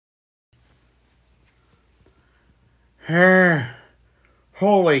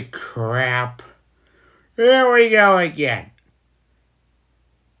Holy crap. Here we go again.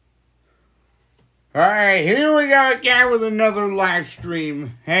 Alright, here we go again with another live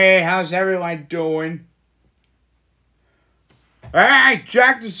stream. Hey, how's everyone doing? Alright,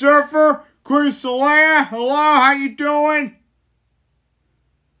 Jack the Surfer, Chris Alea, hello, how you doing?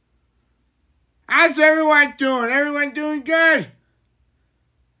 How's everyone doing? Everyone doing good?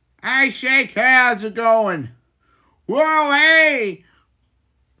 Hi, Shake, hey, how's it going? Whoa, hey!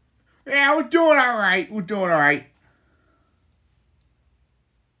 Yeah, we're doing alright, we're doing alright.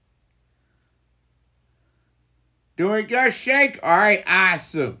 Doing good, Shake? Alright,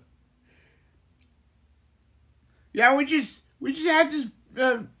 awesome. Yeah, we just had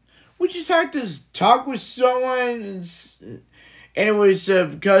this talk with someone, and it was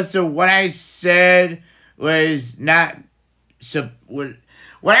because of what I said was not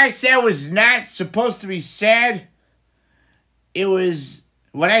what I said was not supposed to be said. It was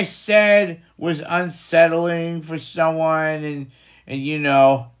what I said was unsettling for someone, and you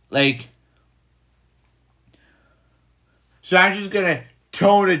know, like, so I'm just gonna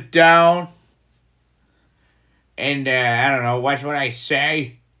tone it down. And, I don't know, watch what I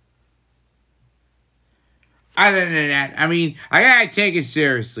say. Other than that, I mean, I gotta take it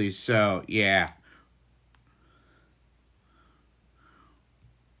seriously, so, yeah.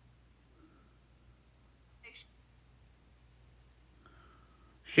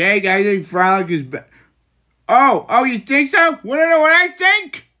 Shake, I think Frolic is Oh, you think so? Wanna know what I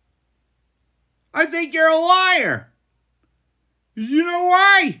think? I think you're a liar. You know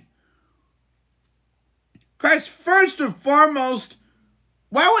why? Because first and foremost,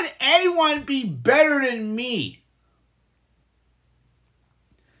 why would anyone be better than me?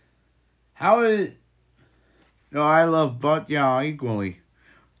 How is... No, I love both y'all equally.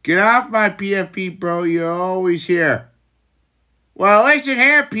 Get off my PFP, bro. You're always here. Well, listen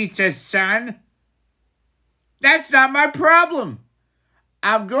here, Pizza Son. That's not my problem.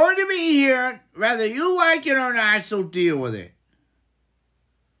 I'm going to be here whether you like it or not, so deal with it.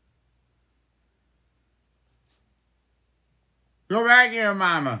 Go back to your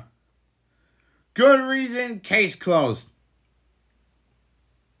mama. Good reason, case closed.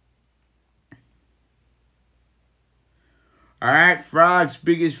 Alright, Frog's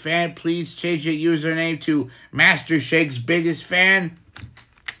biggest fan, please change your username to Master Shake's biggest fan.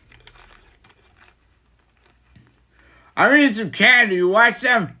 I'm eating some candy. You want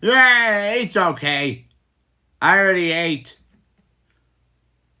some? Yeah, it's okay. I already ate.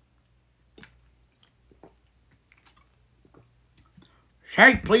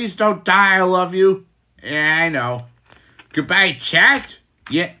 Shake, please don't die. I love you. Yeah, I know. Goodbye, chat.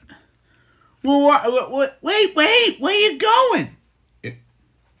 Yeah. Well, wait. Where you going?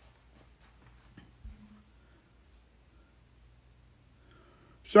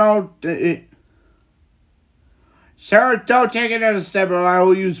 So, Sarah, don't take another step or I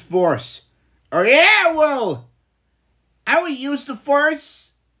will use force. Oh, yeah, well, I will use the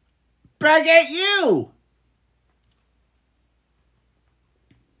force back at you.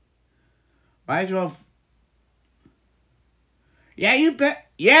 Might as well. Yeah, you bet.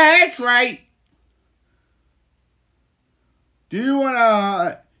 Yeah, that's right. Do you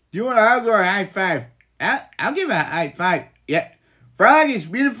wanna hug or a high five? I'll give a high five. Yeah, Frog is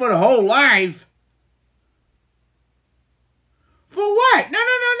beautiful the whole life. For what? No.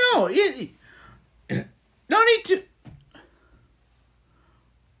 No need to.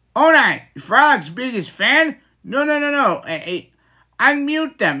 Hold on. Frog's biggest fan? No.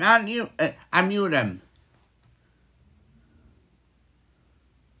 Unmute them. Unmute them.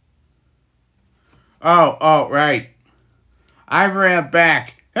 Oh, right. Ivory, I'm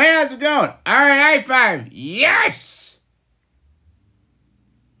back. Hey, how's it going? All right, high five. Yes!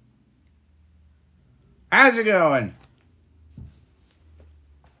 How's it going?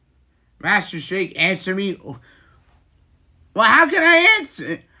 Master Shake, answer me. Well, how can I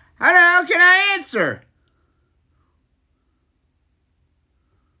answer? How can I answer?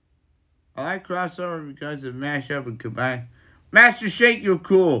 I like crossover because of mashup and combine. Master Shake, you're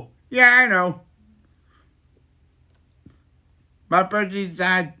cool. Yeah, I know. My birthday's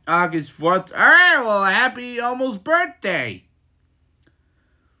on August 4th. All right, well, happy almost birthday.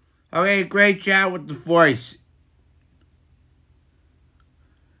 Okay, great job with the voice.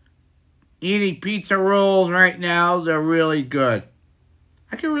 Eating pizza rolls right now, they're really good.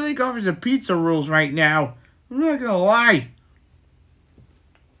 I could really go for some pizza rolls right now. I'm not gonna lie.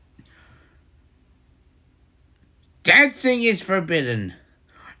 Dancing is forbidden.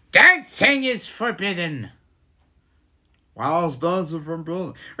 Dancing is forbidden. While I was dancing from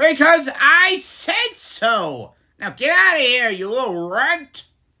building. Because I said so. Now get out of here, you little runt.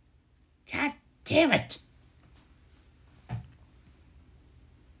 God damn it.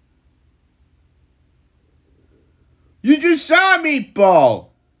 You just saw a meatball.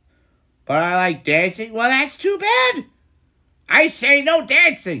 But I like dancing? Well, that's too bad. I say no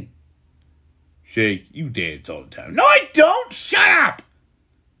dancing. Shake, you dance all the time. No, I don't. Shut up.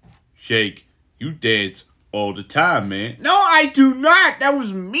 Shake, you dance all the time, man. No, I do not. That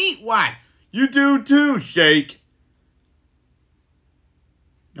was meat what? You do too, Shake.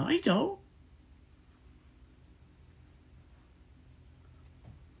 No, I don't.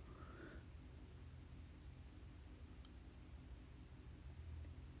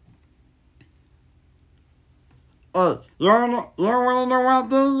 You wanna know what I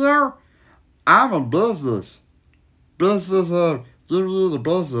do here? I'm a business. Business, give you the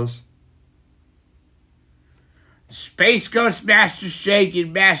business. Space Ghost Master Shake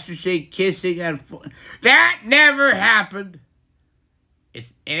and Master Shake kissing on... That never happened. And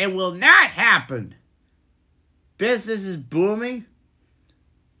it will not happen. Business is booming.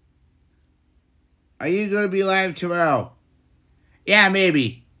 Are you going to be live tomorrow? Yeah,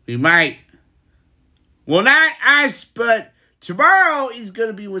 maybe. We might. Well, not us, but tomorrow he's going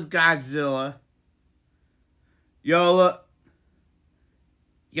to be with Godzilla. You're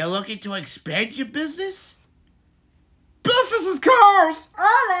looking to expand your business? Business is cars!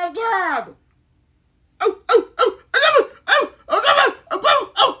 Oh my god!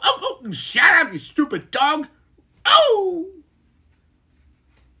 Shut up, you stupid dog! Oh!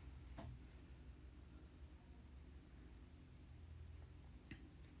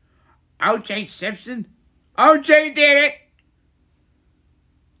 O.J. Simpson? O.J. did it!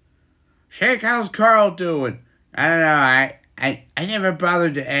 Shake, how's Carl doing? I don't know, I never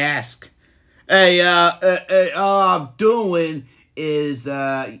bothered to ask. Hey, all I'm doing is,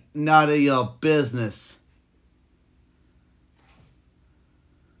 none of your business.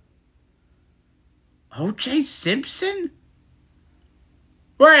 O.J. Simpson?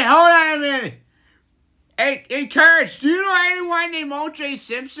 Wait, hold on a minute. Hey, Courage, do you know anyone named O.J.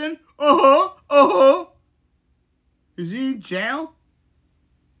 Simpson? Uh-huh. Is he in jail?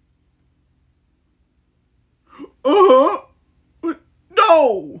 Uh-huh.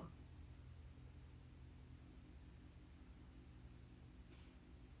 No!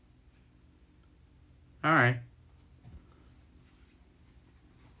 All right.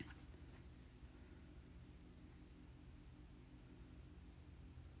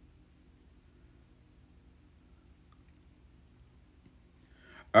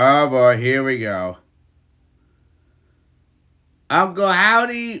 Oh boy, here we go. Uncle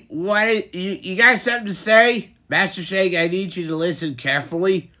Howdy, you got something to say? Master Shake, I need you to listen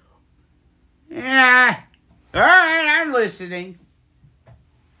carefully. Yeah. All right, I'm listening.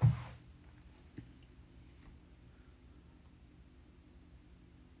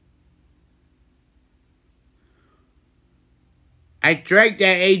 I drank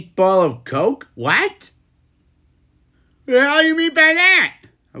that 8-ball of Coke? What? What the hell do you mean by that?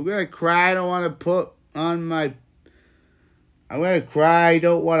 I'm gonna cry, I don't want to put on my... I'm gonna cry, I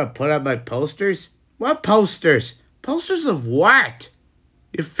don't want to put on my posters? What posters? Posters of what?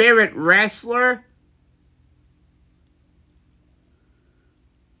 Your favorite wrestler?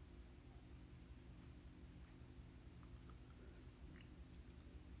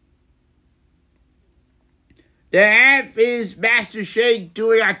 The F is Master Shake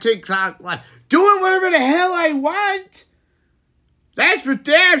doing our TikTok live. Doing whatever the hell I want? That's for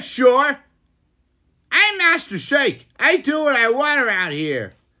damn sure. I'm Master Shake. I do what I want around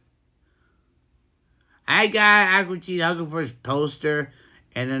here. I got Aqua Teen Hugging for his poster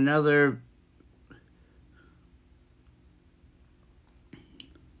and another...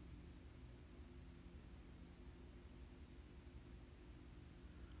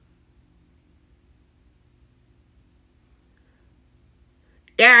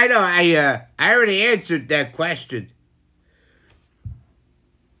 Yeah, I know. I already answered that question.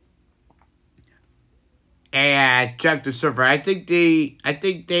 And Chuck the Surfer. I think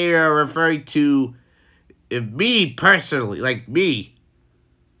they are referring to me personally, like me.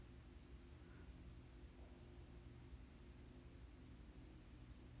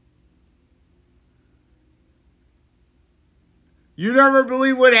 You never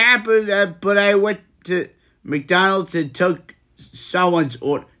believe what happened, but I went to McDonald's and took someone's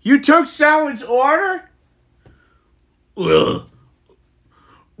order. You took someone's order? Well,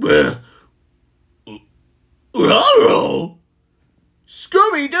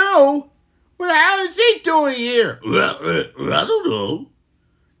 Scooby-Doo? What the hell is he doing here? I don't know.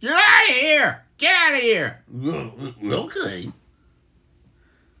 Get out of here! Get out of here! Okay.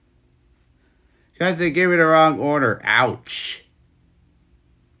 Because they gave me the wrong order. Ouch.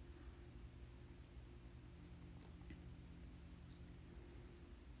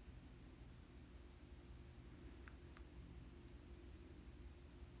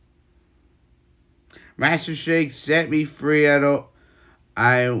 Master Shake, set me free. I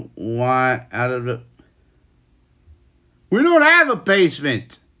want out of the... We don't have a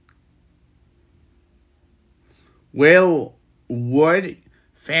basement. Well, wood,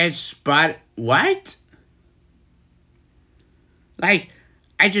 fan spot, what? Like,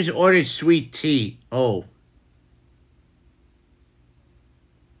 I just ordered sweet tea. Oh.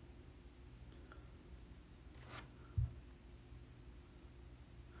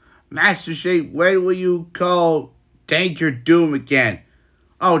 Master Shake, when will you call Danger Doom again?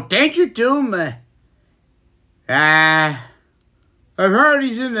 Oh, Danger Doom? I've heard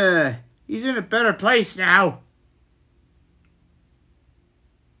he's in a better place now.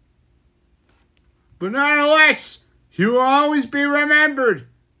 But nonetheless, he will always be remembered.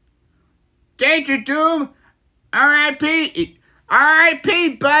 Danger Doom, R.I.P.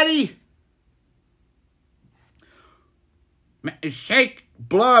 R.I.P., buddy. Shake,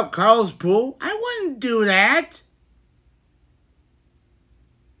 blow up Carl's pool? I wouldn't do that.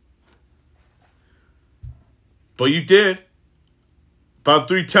 But you did. About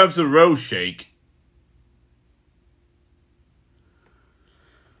 3 times in a row, Shake.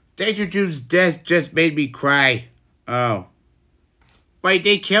 Danger Doom's death just made me cry. Oh. Wait,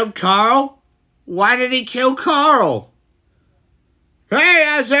 they killed Carl? Why did he kill Carl? Hey,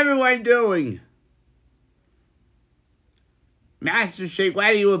 how's everyone doing? Master Shake,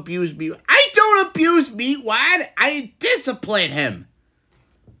 why do you abuse me? I don't abuse Meatwad. I discipline him.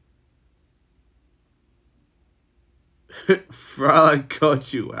 Frolic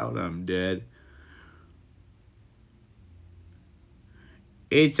caught you out. I'm dead.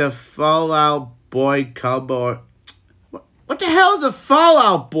 It's a Fallout Boy combo. What the hell is a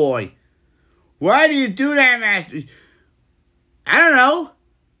Fallout Boy? Why do you do that, Master? I don't know.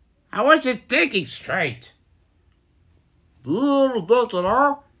 I wasn't thinking straight. No,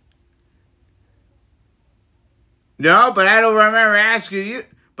 but I don't remember asking you.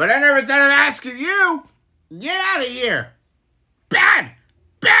 But I never thought of asking you. Get out of here. Bad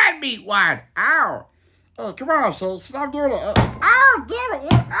Meatwad. Ow. Oh, come on, so stop doing it. Ow, damn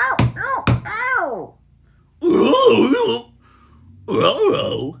it. Ow. Ooh.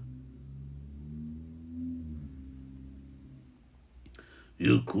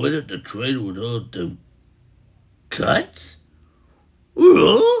 You quit the trade with all the cuts?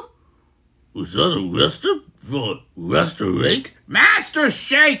 Was that a restoration? Master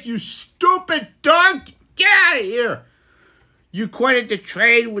Shake, you stupid dog! Get out of here! You quitted the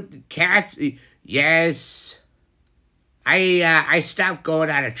trade with the cats? Yes. I stopped going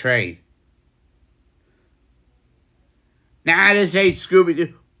on a trade. Nah, this ain't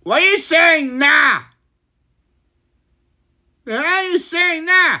Scooby-Doo. What are you saying, nah? What are you saying,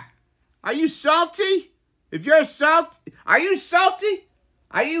 nah? Are you salty? If you're salty, are you salty?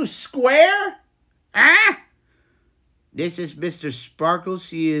 Are you square? Huh? This is Mr. Sparkles.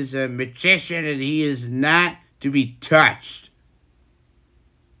 He is a magician and he is not to be touched.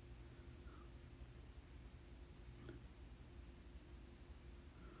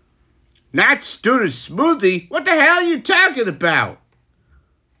 Not Student Smoothie? What the hell are you talking about?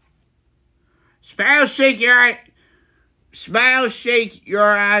 Smile Shake, you're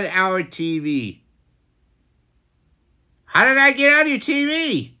on our TV. How did I get on your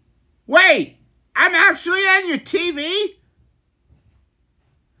TV? Wait, I'm actually on your TV?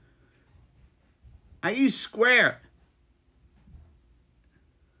 Are you square?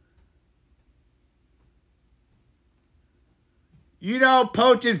 You know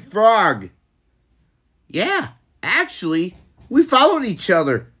Potent Frog. Yeah, actually, we followed each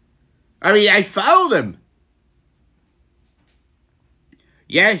other. I mean, I followed him.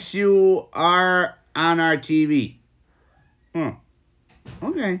 Yes, you are on our TV.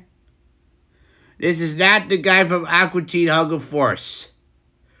 Okay. This is not the guy from Aqua Teen Hunger Force.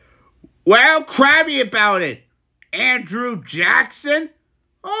 Well, cry me about it. Andrew Jackson?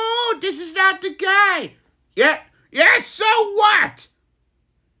 Oh, this is not the guy. Yeah, so what?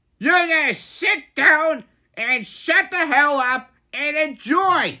 You're gonna sit down and shut the hell up and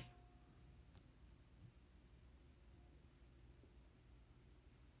enjoy.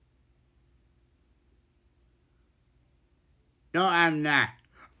 No, I'm not.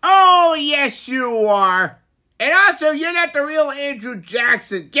 Oh, yes, you are. And also, you're not the real Andrew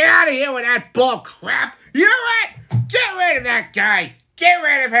Jackson. Get out of here with that bull crap. You know what? Get rid of that guy. Get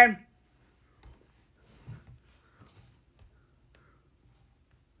rid of him.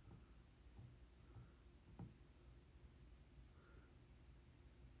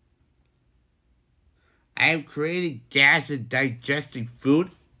 I am creating gas and digesting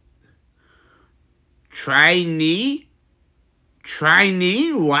food. Try knee? Try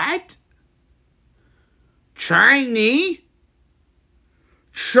knee? What? Try knee?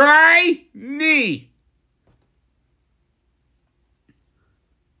 Try knee.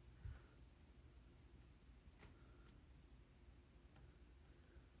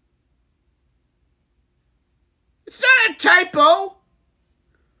 It's not a typo.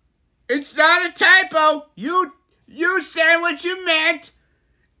 It's not a typo. You said what you meant.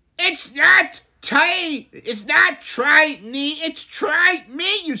 It's not it's not try me. It's try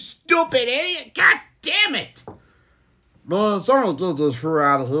me, you stupid idiot. God damn it. Man, someone get this fruit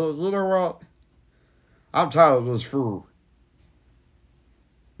out of here. You know what? I'm tired of this fruit.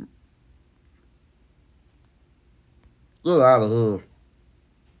 Get out of here.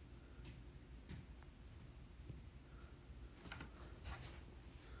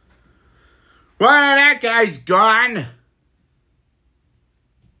 Well, that guy's gone.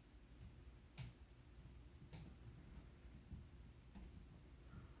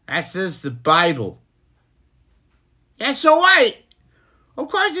 That says the Bible. Yeah, so what? Of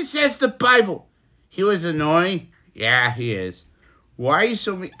course it says the Bible. He was annoying. Yeah, he is. Why are you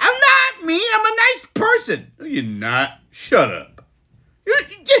so mean? I'm not mean. I'm a nice person. No, you're not. Shut up.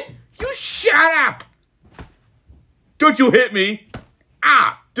 You shut up. Don't you hit me.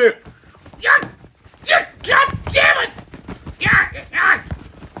 Ah, dude. God damn it.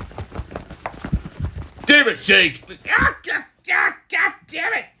 Damn it, Shake. God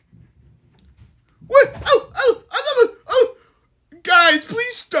damn it. What? Oh. Guys,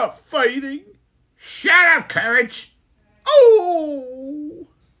 please stop fighting. Shut up, Courage. Oh.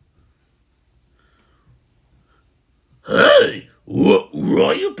 Hey,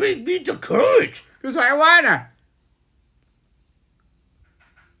 why you being mean to Courage? Because I wanna.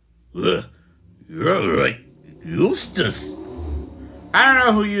 You're right, Eustace. I don't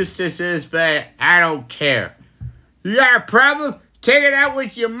know who Eustace is, but I don't care. You got a problem? Take it out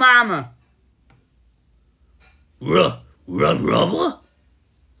with your mama. Rubber?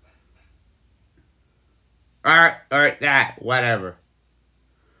 Alright, that, whatever.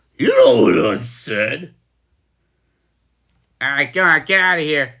 You know what I said. Alright, come on, get out of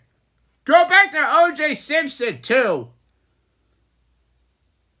here. Go back to O.J. Simpson, too.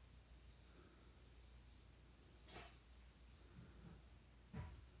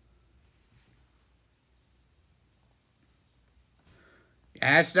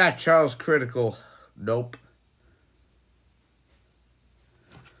 Yeah, that's not Charles Critical. Nope.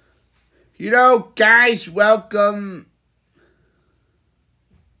 You know, guys, welcome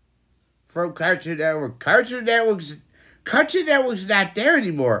from Cartoon Network. Cartoon Network's not there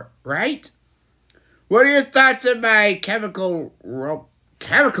anymore, right? What are your thoughts on my chemical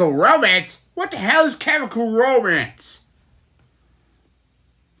romance? What the hell is chemical romance?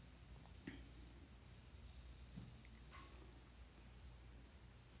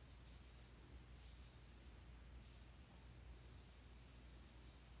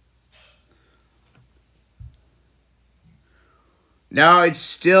 No, it's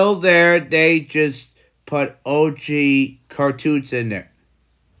still there. They just put OG cartoons in there.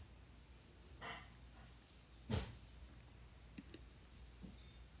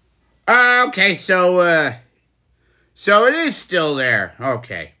 Okay, so it is still there.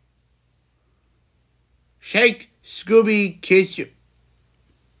 Okay. Shake, Scooby, kiss you.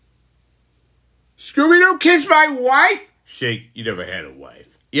 Scooby, don't kiss my wife? Shake, you never had a wife.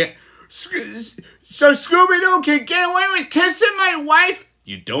 Yeah. So Scooby-Doo can get away with kissing my wife?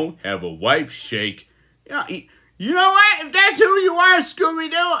 You don't have a wife, Shake. You know what? If that's who you are,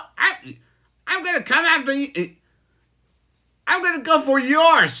 Scooby-Doo, I'm going to come after you. I'm going to go for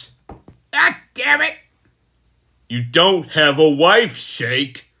yours. God damn it. You don't have a wife,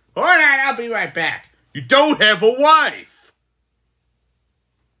 Shake. All right, I'll be right back. You don't have a wife.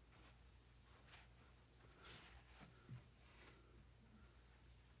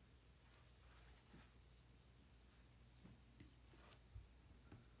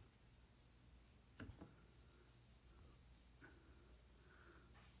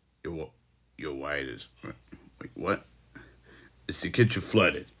 Your wife is... Wait, what? It's the kitchen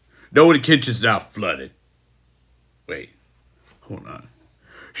flooded. No, the kitchen's not flooded. Wait, hold on.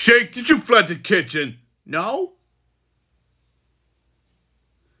 Shake, did you flood the kitchen? No?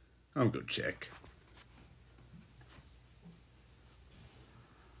 I'll go check.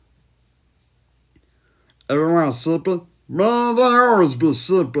 Everyone sipping? Man, they always be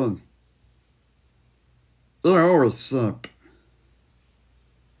sipping. They always sip.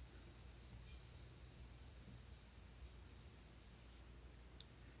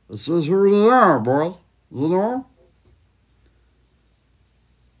 It says who they are, boy. You know?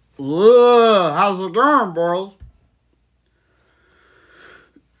 Yeah, how's it going, boys?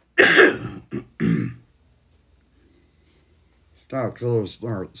 Stop killing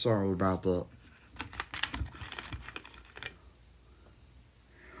snort. Sorry about that.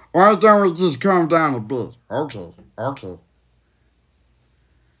 Why don't we just calm down a bit? Okay.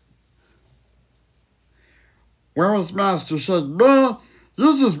 Where was Master Shake? Man,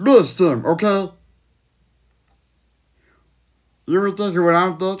 you just missed him, okay? You were thinking what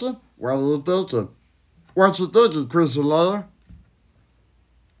I'm thinking? What are you thinking? What you thinking, Chris Lair?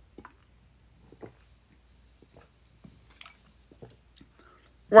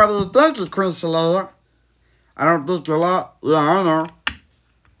 What are you thinking, Chris Lair? I don't think a lot. Yeah, I know.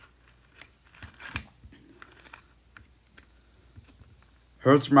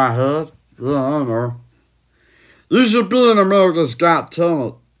 Hurts my head? Yeah, I know. You should be in America's Got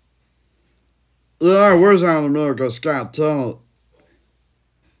Talent. Yeah, I was on America's Got Talent.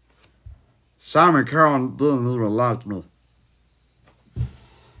 Simon Cowell didn't even like me.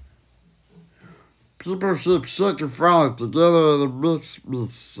 People keep shaking frolic together in a mix.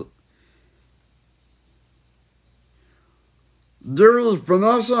 There is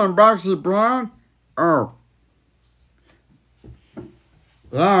Vanessa and Boxy Brown? Oh.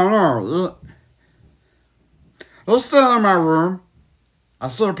 I don't know. Let's stay in my room. I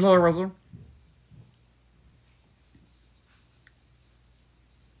still play with him.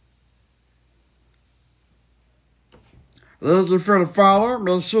 Thank you for the follow.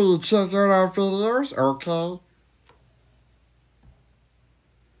 Make sure you check out our videos, okay?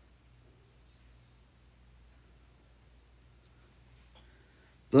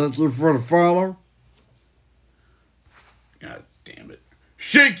 Thank you for the follow. God damn it.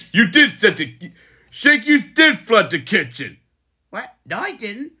 Shake, you did Shake, you did flood the kitchen. What? No, I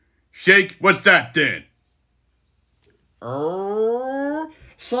didn't. Shake, what's that then? Oh,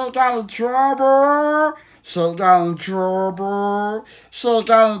 Shake got in trouble. Shake got in trouble. Shake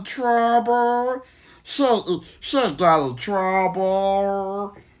got in trouble. Shake got in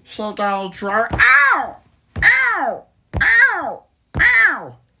trouble. Shake got in trouble. Ow! Ow! Ow!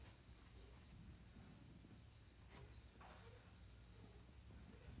 Ow!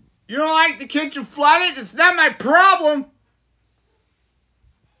 You don't like the kitchen flooded? It's not my problem.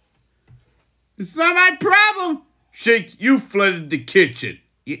 It's not my problem. Shake, you flooded the kitchen.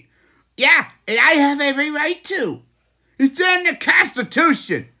 Yeah, and I have every right to. It's in the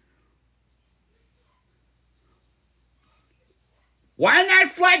Constitution. Why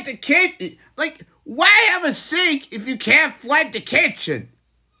not flood the kitchen? Like, why have a sink if you can't flood the kitchen?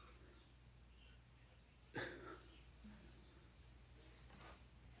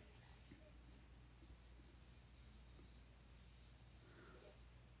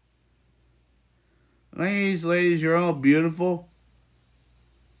 Ladies, you're all beautiful.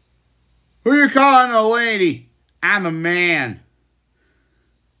 Who you calling a lady? I'm a man.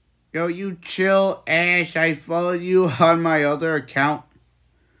 Yo, you chill, Ash. I followed you on my other account.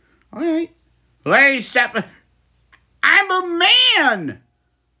 Alright. Lady, stop. I'm a man!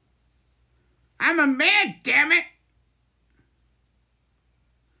 I'm a man, damn it!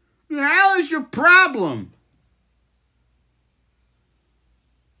 What the hell is your problem?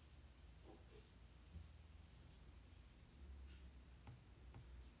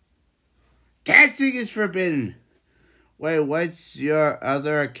 Dancing is forbidden. Wait, what's your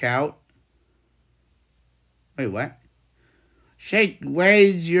other account? Wait, what? Shake,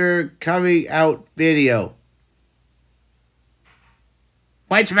 where's your coming out video?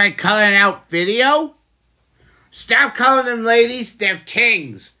 What's my coming out video? Stop calling them ladies, they're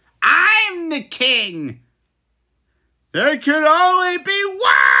kings. I'm the king. There can only be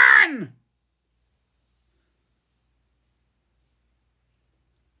one!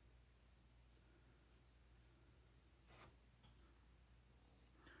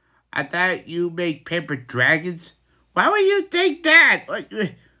 I thought you make paper dragons. Why would you think that?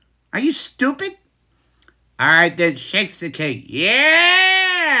 Are you stupid? Alright, then Shake's the king.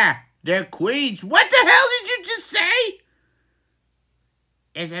 Yeah! They're queens. What the hell did you just say?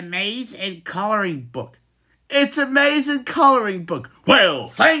 It's a maze and coloring book. It's a maze and coloring book. Well,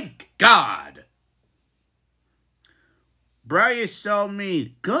 thank God. Bro, you're so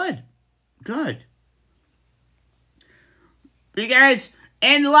mean. Good. Because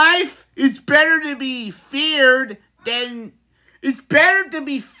in life, it's better to be feared than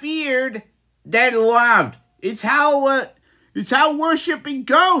loved. It's how worshiping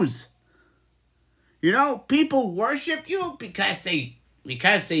goes. You know, people worship you because they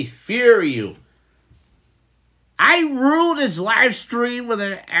fear you. I ruled his live stream with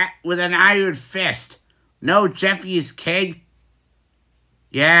an iron fist. No, Jeffy is king.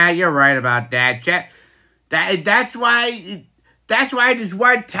 Yeah, you're right about that. That's why this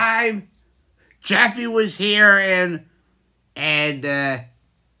one time Jeffy was here and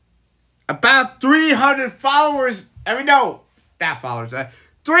about 300 followers. I mean, no, not followers.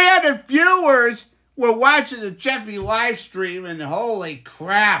 300 viewers were watching the Jeffy live stream, and holy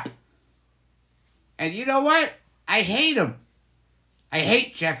crap! And you know what? I hate him. I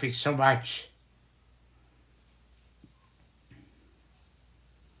hate Jeffy so much.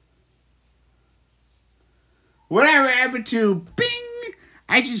 Whatever happened to bing?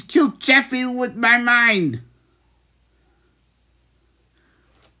 I just killed Jeffy with my mind.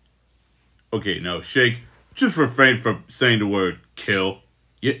 Okay, no, Shake, just refrain from saying the word kill.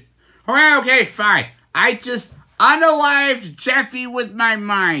 Yeah. Alright, okay, fine. I just unalived Jeffy with my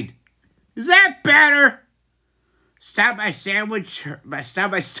mind. Is that better? Stop my sandwich.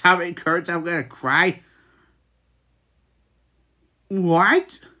 Stop my stomach hurts. I'm gonna cry.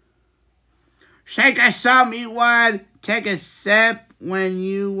 What? Shake, I saw me one. Take a sip when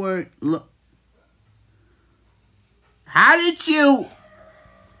you were. How did you?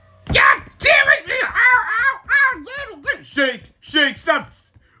 God damn it! Ow, ow, ow! Shake, stop.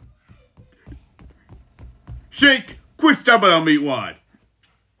 Shake, quit stomping on Meatwad.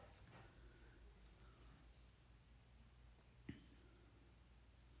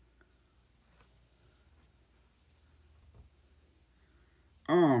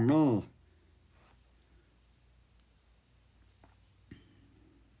 Oh, man.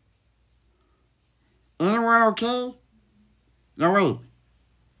 Anyone okay? No, wait.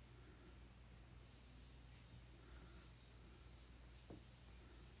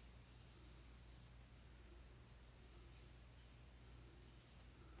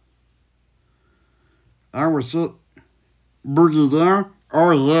 I was it. Boogie down?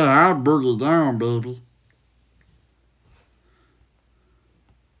 Oh, yeah, I'll boogie down, baby.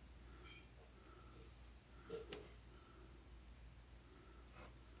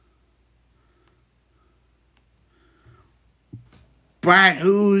 But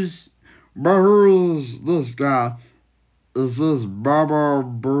who's Who is this guy? Is this Baba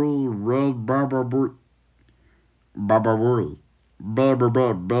Bree, Red Baba Bree? Baba Bree.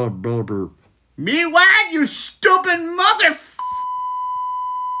 Baby. me? What? You stupid mother?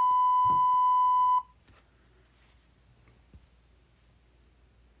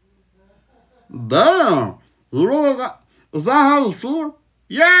 Damn! You really got... Is that how you feel?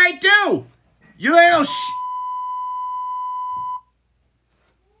 Yeah, I do. You little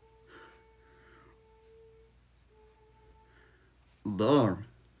Damn.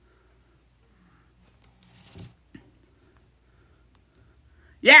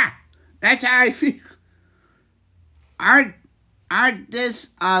 Yeah, that's how I feel. Aren't this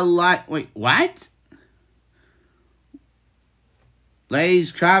a lot? Wait, what?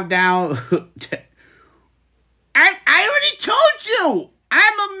 Ladies, calm down. I already told you.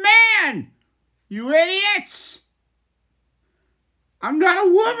 I'm a man. You idiots. I'm not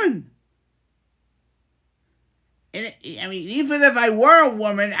a woman. And I mean, even if I were a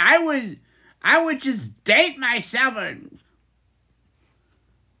woman, I would just date myself.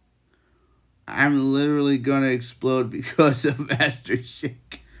 I'm literally gonna explode because of Master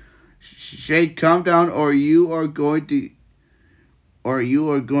Shake. Shake, calm down, or you are going to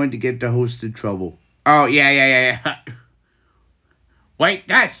get the host in trouble. Oh yeah. Wait,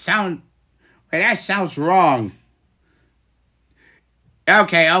 that sounds wrong.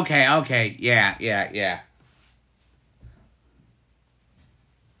 Okay. Yeah.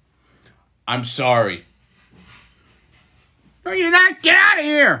 I'm sorry. No, you're not. Get out of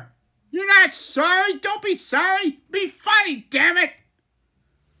here. You're not sorry. Don't be sorry. Be funny, damn it.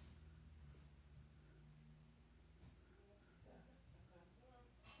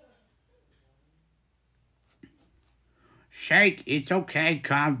 Shake, it's okay.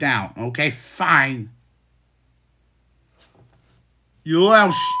 Calm down. Okay, fine. You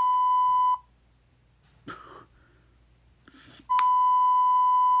little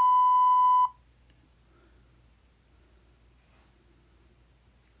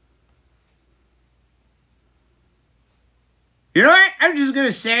You know what? I'm just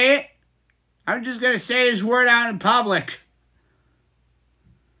gonna say it. I'm just gonna say this word out in public.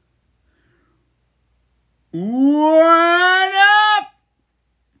 What up?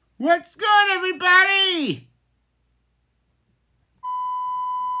 What's good, everybody?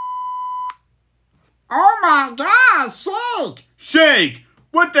 Oh my God, Shake! Shake,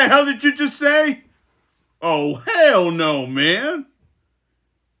 what the hell did you just say? Oh, hell no, man.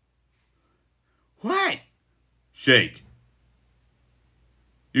 What? Shake.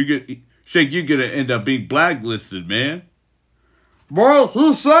 Shake, you're gonna end up being blacklisted, man. Boy,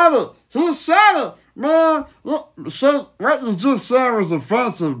 he said it. He said it, man. Look, Shake, what you just said was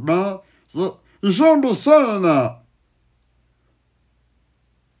offensive, man. You shouldn't be saying that.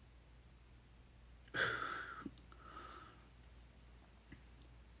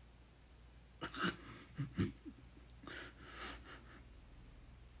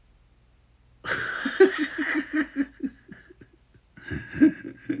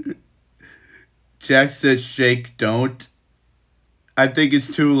 Jack says, Shake, don't. I think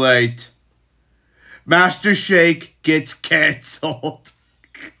it's too late. Master Shake gets canceled.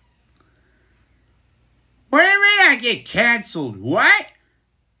 What do you mean I get canceled? What?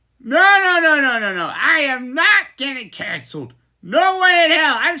 No. I am not getting canceled. No way in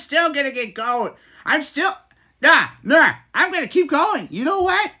hell. I'm still gonna get going. Nah. I'm gonna keep going. You know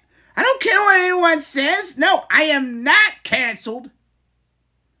what? I don't care what anyone says. No, I am not canceled.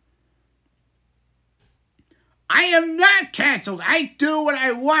 I am not canceled. I do what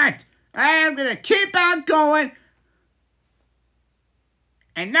I want. I am gonna keep on going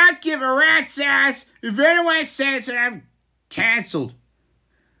and not give a rat's ass if anyone says that I'm canceled.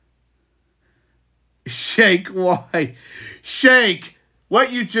 Shake, why? Shake,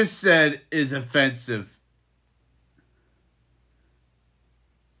 what you just said is offensive.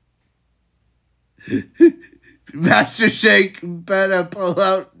 Master Shake better pull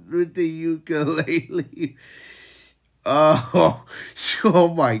out with the ukulele. Oh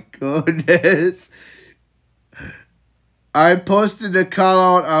my goodness. I posted a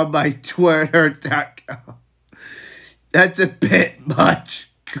call out on my Twitter.com. That's a bit much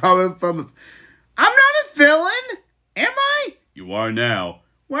coming from... I'm not a villain, am I? You are now.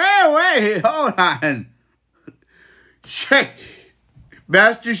 Wait, hold on. Shake.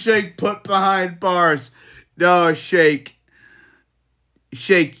 Master Shake put behind bars. No, Shake.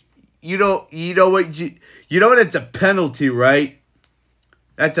 Shake, you know what it's a penalty, right?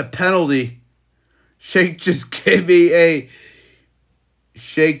 That's a penalty. Shake, just give me a...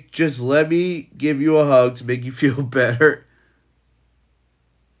 Shake, just let me give you a hug to make you feel better.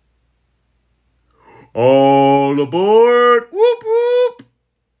 All aboard! Whoop, whoop!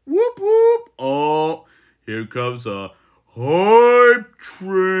 Whoop, whoop! Oh, here comes a hype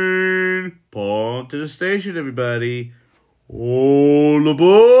train. Pull on to the station, everybody. All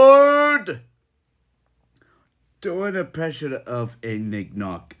aboard! Doing a impression of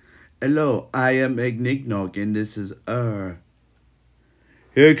Eggnog. Hello, I am Eggnog, and this is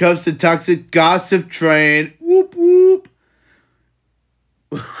Here comes the toxic gossip train. Whoop, whoop.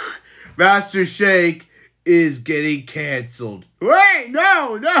 Master Shake is getting canceled. Wait,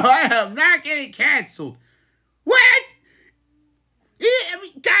 no, I am not getting canceled. What? I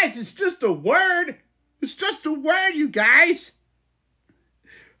mean, guys, it's just a word. It's just a word, you guys.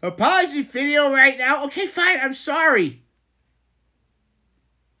 Apology video right now. Okay, fine, I'm sorry.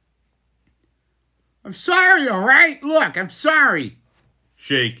 I'm sorry, all right? Look, I'm sorry.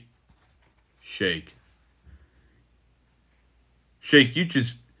 Shake. Shake, you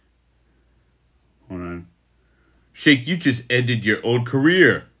just... Hold on. Shake, you just ended your own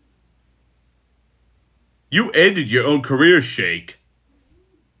career. You ended your own career, Shake.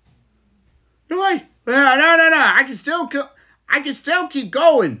 No. I can still keep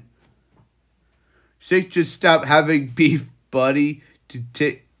going. Shake, just stop having beef, buddy,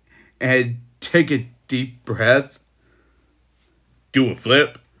 take a deep breath. Do a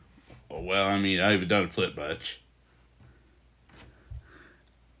flip. Oh, well, I mean, I haven't done a flip much.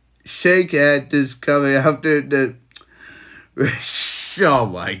 Shake had this coming after the... Oh,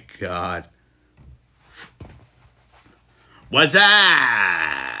 my God. What's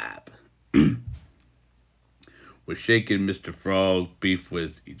up? We're shaking Mr. Frog beef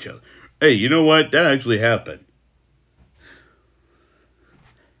with each other. Hey, you know what? That actually happened.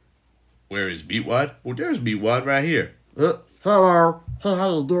 Where is Beatwad? Well, there's Beatwad right here. Hello. Hey,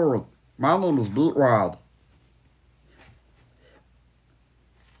 how you doing? My name is Beatwad.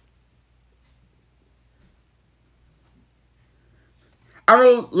 I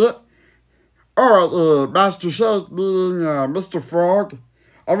mean, yeah. Alright, Master Shake being Mr. Frog.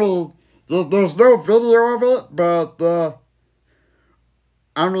 I mean, there's no video of it, but,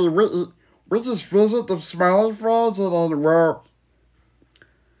 I mean, we just visit the Smiley Friends, and then,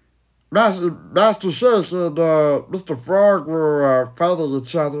 Master Shake and Mr. Frog were fighting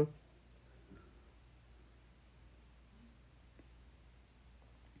each other.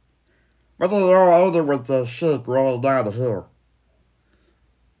 But then it all ended with Shake running down the hill.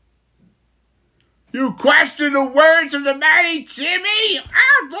 You question the words of the mighty Jimmy?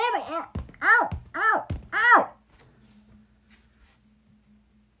 Ow, damn it. Ow.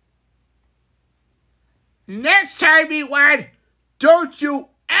 Next time, Meatwad, don't you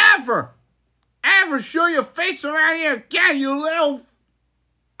ever show your face around here again, you little...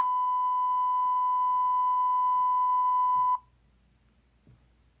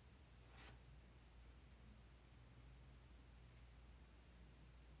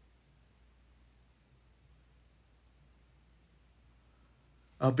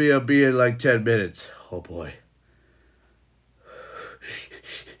 I'll be in like 10 minutes. Oh boy.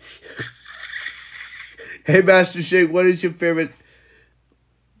 Hey, Master Shake, what is your favorite?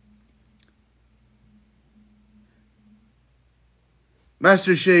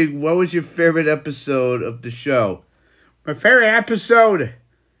 Master Shake, what was your favorite episode of the show? My favorite episode?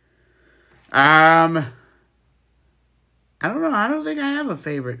 I don't know. I don't think I have a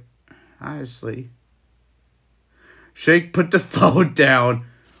favorite, honestly. Shake, put the phone down.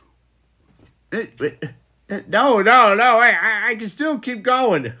 No, wait, I can still keep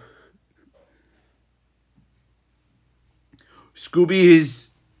going. Scooby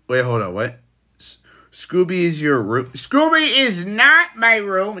is... Wait, hold on, what? Scooby is your room? Scooby is not my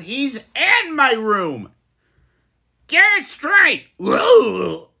room. He's in my room. Get it straight.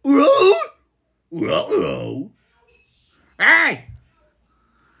 Hey!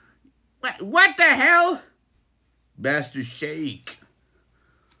 What the hell? Master Shake.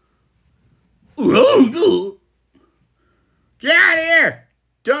 Get out of here,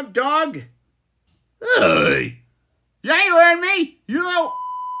 dumb dog. Hey! You ain't learn me.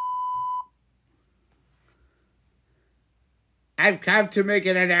 I've come to make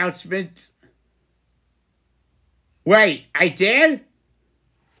an announcement. Wait, I did?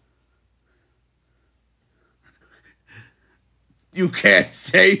 You can't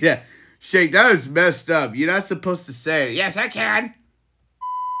say that. Shake, that is messed up. You're not supposed to say it. Yes, I can.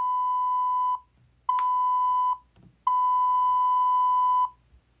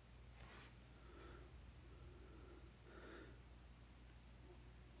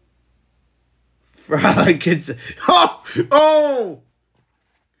 Frolic can say... Oh!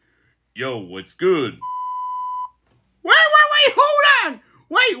 Yo, what's good? Wait, hold on!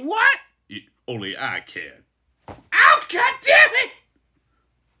 Wait, what? Only I can. Oh, God damn it!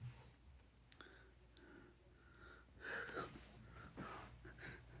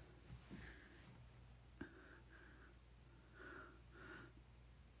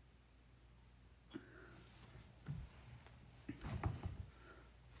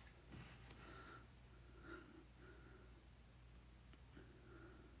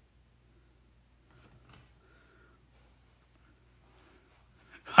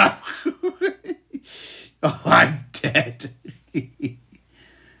 Oh, I'm dead.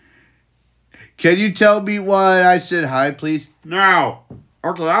 Can you tell me why I said hi, please? No.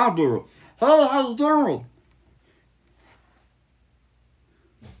 Okay, I'll do it. Hey, how you doing?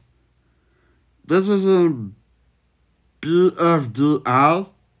 This is a BFDL.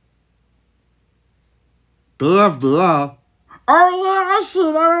 BFDL? Oh, yeah, I see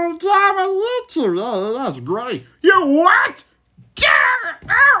that all the time on YouTube. Yeah, that's great. You what? Get out!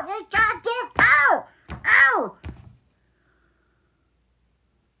 Ow! You goddamn! Ow! Ow!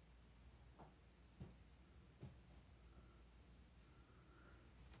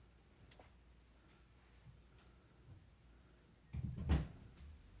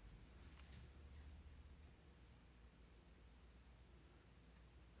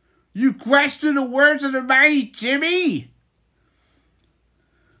 You question the words of the mighty Jimmy?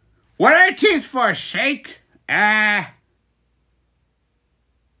 What are teeth for, Shake?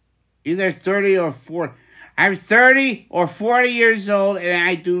 Either 30 or 40. I'm 30 or 40 years old, and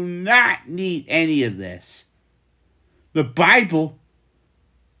I do not need any of this. The Bible?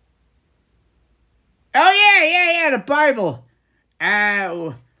 Oh, yeah, the Bible.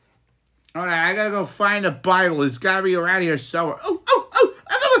 Hold on, I gotta go find the Bible. It's gotta be around here somewhere.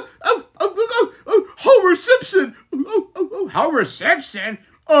 Homer Simpson. Homer Simpson?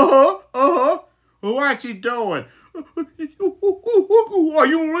 What's he doing? Are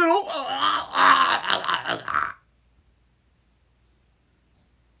you little?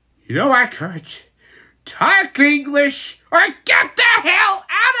 You know what, Kurt? Talk English or get the hell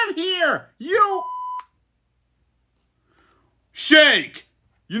out of here! You... Shake!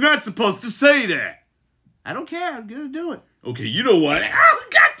 You're not supposed to say that. I don't care. I'm gonna do it. Okay, you know what? Oh,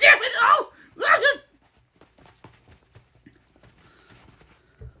 God damn it! Oh!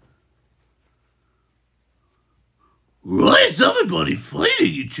 Why is everybody fighting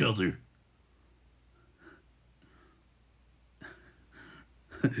each other?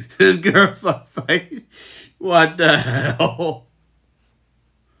 This girl's are fighting. What the hell?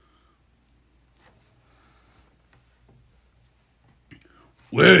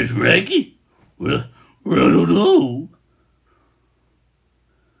 Where's Reggie? I don't know.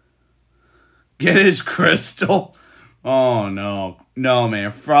 Get his crystal? Oh, no. No,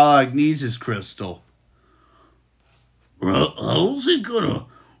 man. Frog needs his crystal. How's he gonna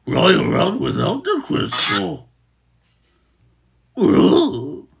ride around without the crystal?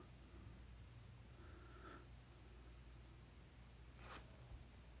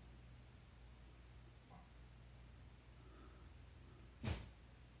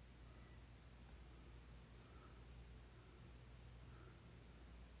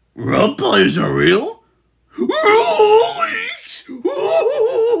 Vampires are real?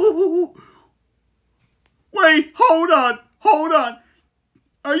 Wait, hold on.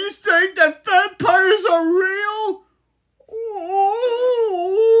 Are you saying that vampires are real?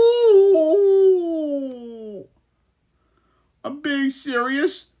 I'm being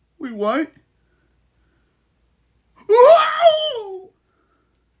serious. Wait, what?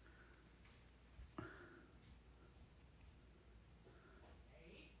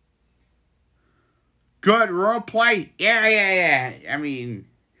 Good role play. Yeah. I mean,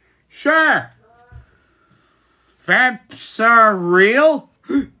 sure. Vamps are real?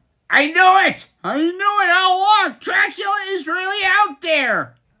 I knew it all along. Dracula is really out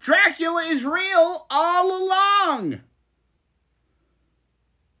there. Dracula is real all along.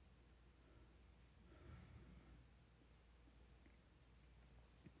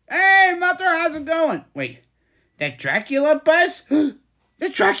 Hey, Mother, how's it going? Wait, that Dracula bus? The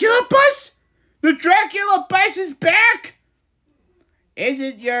Dracula bus? The Dracula bus is back?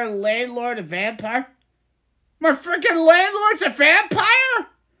 Isn't your landlord a vampire? My freaking landlord's a vampire?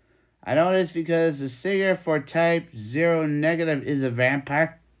 I know this because the singer for Type 0 Negative is a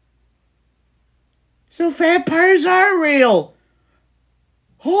vampire. So vampires are real.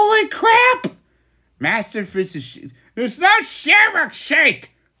 Holy crap! Master Fist is... It's not Shamrock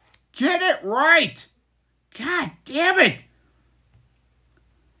Shake! Get it right! God damn it!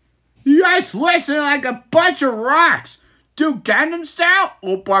 You guys listen like a bunch of rocks. Do Gundam style?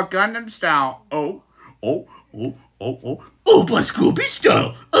 Oppa Gundam style. Oh. Oppa Scooby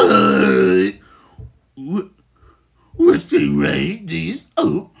style. What's the rating these?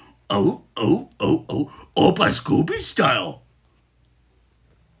 Oh. Oppa Scooby style.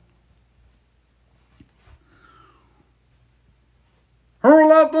 Who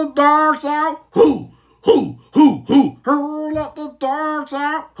let the dogs out? Who? Who let the dogs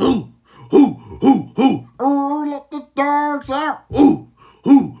out? Who? Who let the dogs out? Who?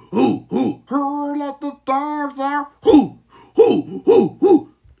 Who let the dogs out? Who?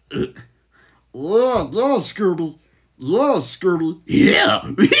 Yeah, Scooby. Yeah, Scooby. Yeah.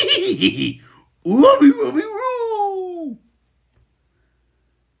 Wubby woo.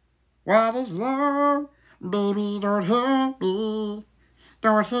 What is love? Baby, don't hurt me.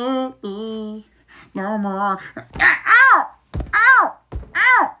 Don't hurt me no more. Ow! Ow!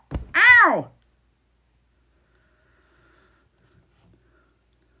 Ow! Ow!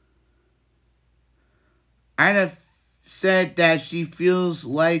 Ida said that she feels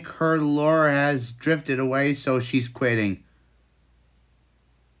like her lore has drifted away, so she's quitting.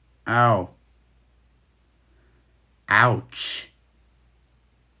 Ow. Ouch.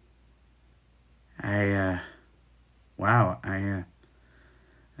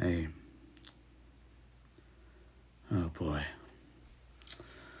 Oh boy.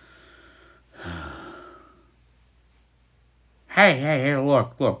 Hey,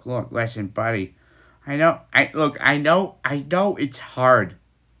 look, listen, buddy. I know it's hard.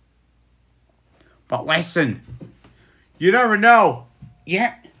 But listen, you never know.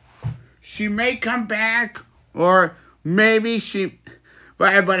 Yeah, she may come back, or maybe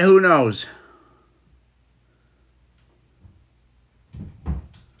but who knows?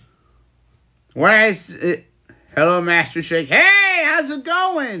 Hello, Master Shake. Hey, how's it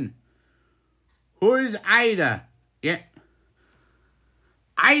going? Who is Ida? Yeah.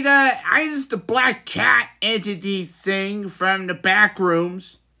 Ida's the black cat entity thing from the back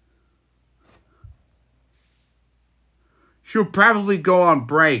rooms. She'll probably go on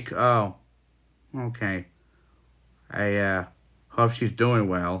break. Oh. Okay. I hope she's doing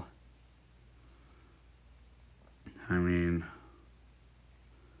well. I mean,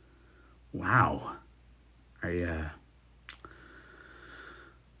 wow.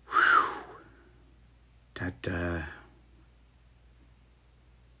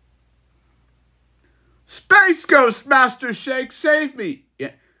 Space Ghost, Master Shake, save me!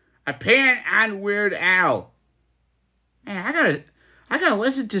 Yeah, appearing on Weird Al. Man, I gotta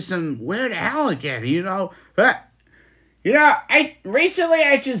listen to some Weird Al again. I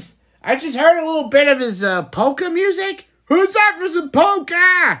just heard a little bit of his polka music. Who's up for some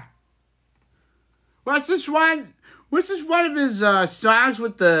polka? What's this one? What's this one of his songs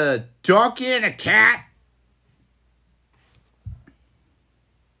with the donkey and a cat?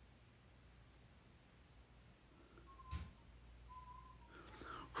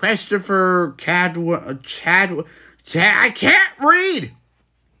 Christopher Chad. I can't read.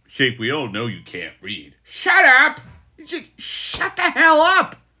 Shake, we all know you can't read. Shut up. Shut the hell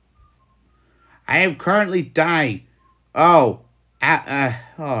up. I am currently dying. Oh.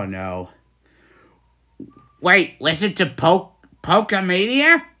 Oh no. Wait, listen to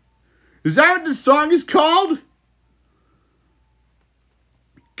Pokemania? Is that what the song is called?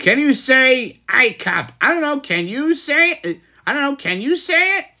 Can you say iCup? I don't know, can you say it? I don't know, can you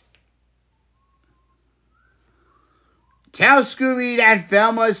say it? Tell Scooby that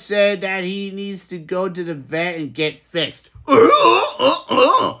Velma said that he needs to go to the vet and get fixed.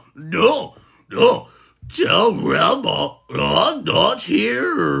 No. Tell Velma I'm not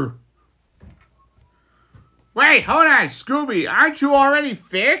here. Wait, hold on, Scooby. Aren't you already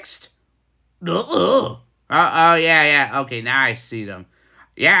fixed? Uh-uh. Oh, yeah. Okay, now I see them.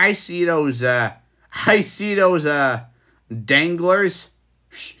 Yeah, I see those danglers.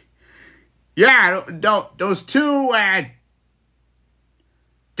 Yeah, those two,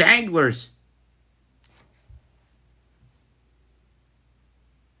 danglers.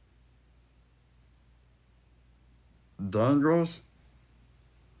 Danglers?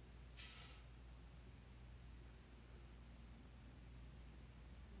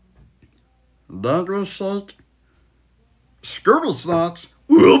 Danglers shake? Scribble snacks?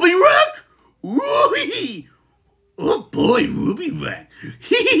 Ruby Rock? Ruby! Oh boy, Ruby Rat.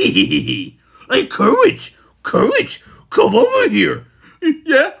 Hey, Courage! Come over here!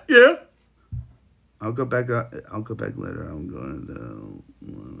 Yeah. I'll go back later. I'm going to...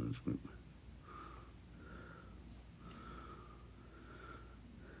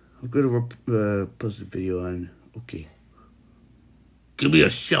 I'm going to post a video on... Okay. Give me a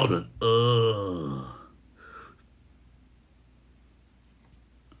shout out.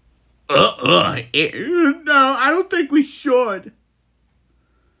 No, I don't think we should.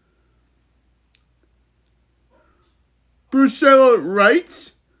 Brucella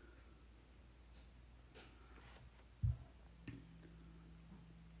writes...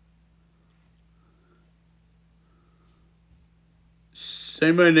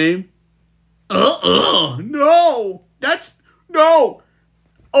 Say my name. No. No.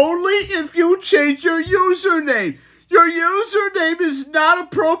 Only if you change your username. Your username is not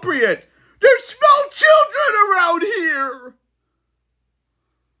appropriate. There's no children around here.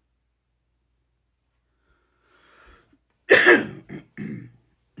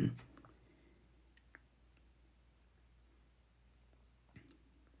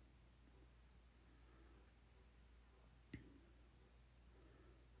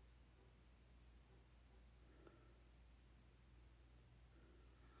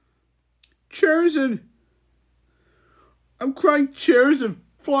 Chairs and... I'm crying chairs and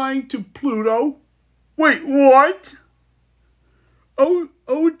flying to Pluto. Wait, what?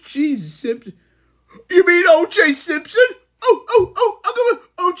 O.G. Simpson. You mean O.J. Simpson? Oh,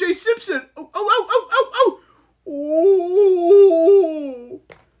 O.J. Simpson. Oh.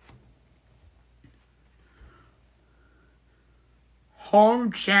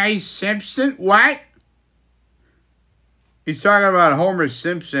 Home J. Simpson? What? He's talking about Homer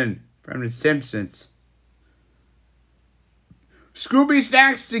Simpson from The Simpsons. Scooby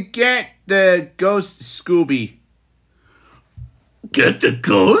Snacks to get the ghost Scooby. Get the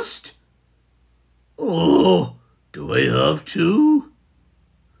ghost? Oh, do I have to?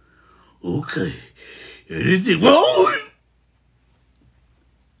 Okay. Anything? Whoa!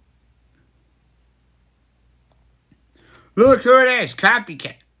 Look who it is,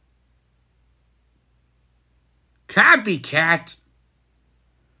 Copycat. Copycat?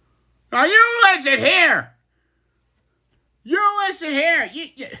 Now you listen here.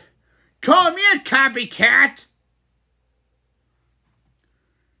 You call me a copycat.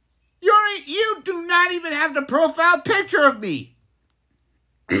 You do not even have the profile picture of me.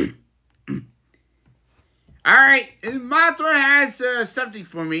 All right, Mothra has something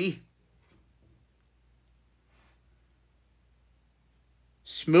for me.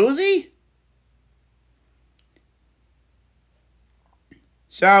 Smoothie?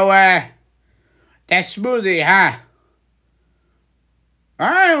 So, that smoothie, huh? All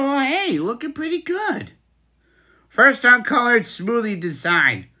right, well, hey, looking pretty good. First uncolored smoothie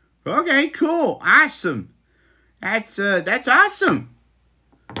design. Okay, cool, awesome. That's awesome.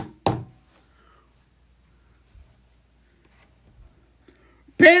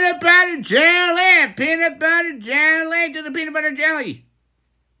 Peanut butter jelly, to the peanut butter jelly.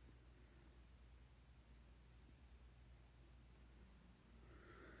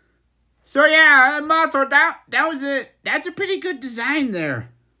 So yeah, Monster, that was it. That's a pretty good design there.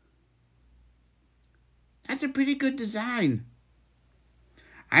 That's a pretty good design.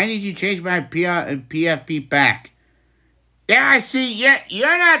 I need you to change my PFP back. Yeah, I see.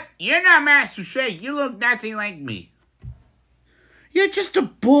 You're not Master Shake. You look nothing like me. You're just a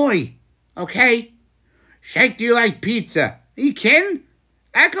boy, okay? Shake, do you like pizza? Are you kidding?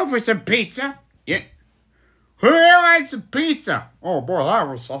 I go for some pizza. Yeah. Who wants some pizza? Oh boy, that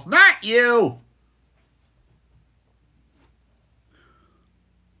was so. Not you.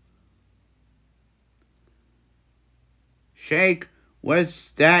 Shake,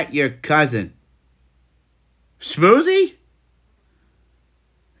 was that your cousin? Smoothie?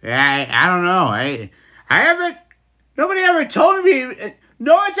 I don't know. I haven't. Nobody ever told me.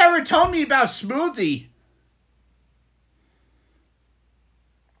 No one's ever told me about Smoothie.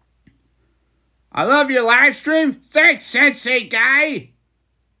 I love your live stream. Thanks, Sensei Guy.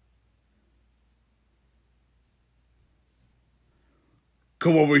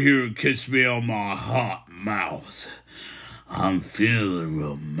 Come over here and kiss me on my hot mouth. I'm feeling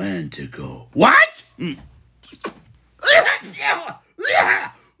romantical. What?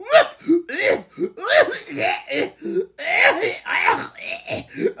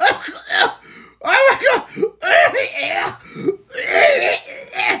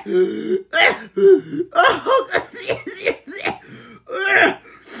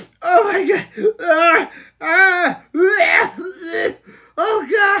 Oh my god! Oh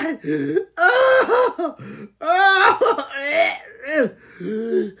god!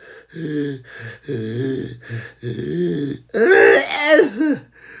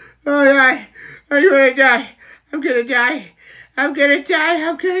 Oh god! I'm gonna die! I'm gonna die! I'm gonna die!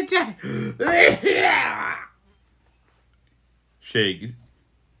 I'm gonna die! Shake.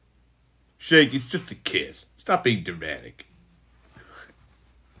 Shake, it's just a kiss. Stop being dramatic.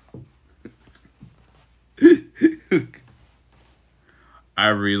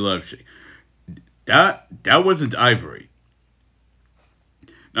 Ivory loves Shake. That wasn't Ivory.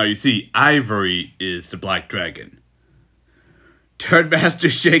 Now you see, Ivory is the Black Dragon. Turn Master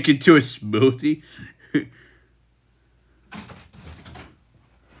Shake into a smoothie?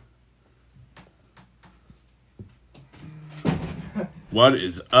 What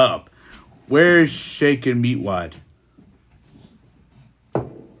is up? Where's Shake and Meatwad?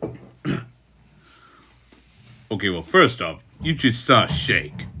 Okay, well, first off, you just saw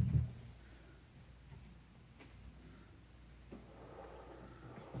Shake.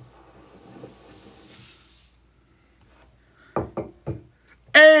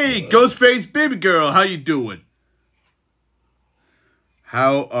 Hey, Ghostface Baby Girl, how you doing?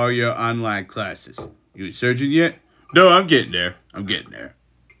 How are your online classes? You searching yet? No, I'm getting there. I'm getting there.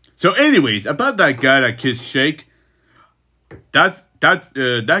 So anyways, about that guy that kissed Shake, that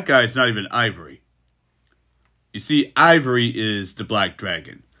guy's not even Ivory. You see, Ivory is the Black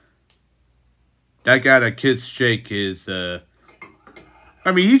Dragon. That guy that kissed Shake is, I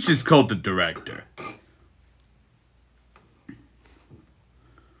mean, he's just called the director.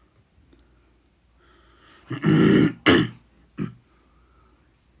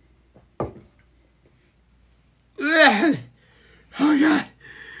 Oh god.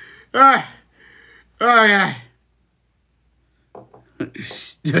 Oh god.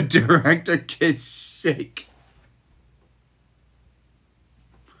 The director kissed Shake.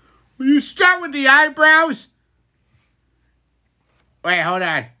 Will you start with the eyebrows? Wait, hold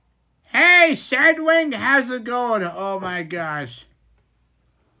on. Hey, Sidewing, how's it going? Oh my gosh.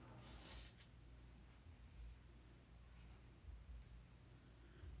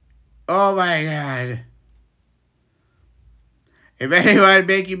 Oh my god. If anyone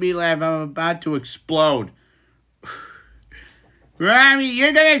making me laugh, I'm about to explode. I mean,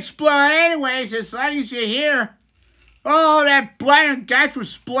 you're gonna explode anyways, as long as you're here. Oh, that blood and guts will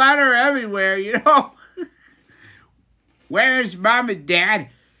splatter everywhere, you know? Where's Mom and Dad?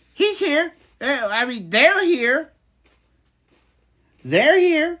 He's here. I mean, they're here. They're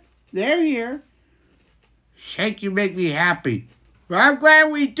here. They're here. Shake, you make me happy. Well, I'm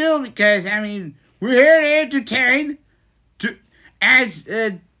glad we do, because, I mean, we're here to entertain. As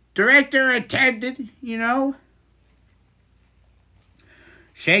director attended, you know.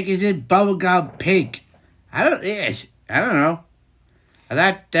 Shake is in bubblegum pink. I don't know.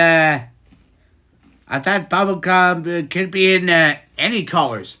 I thought bubblegum could be in any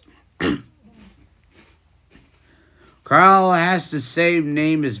colors. Carl has the same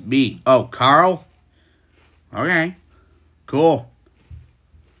name as me. Oh, Carl? Okay. Cool.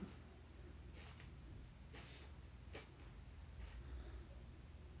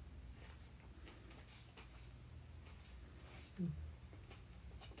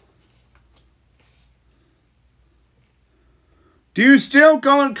 Do you still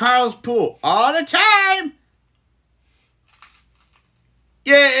go in Carl's pool? All the time.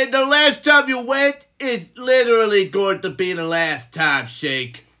 Yeah, and the last time you went is literally going to be the last time,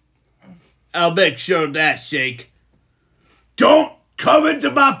 Shake. I'll make sure of that, Shake. Don't come into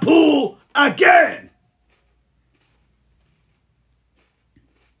my pool again!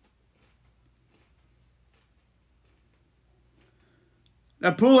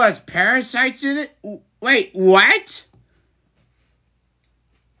 The pool has parasites in it? Wait, what?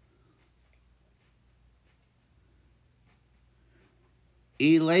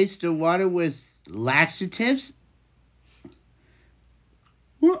 He laced the water with laxatives?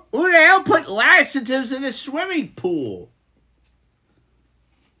 Who the hell put laxatives in a swimming pool?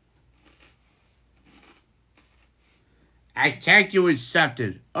 I tagged you with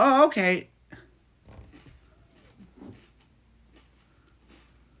something. Oh, okay.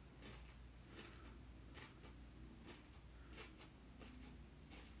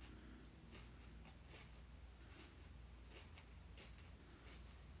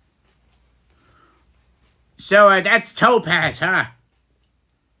 So, that's Topaz, huh?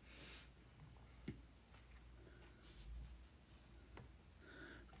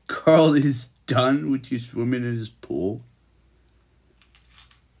 Carl is done with you swimming in his pool?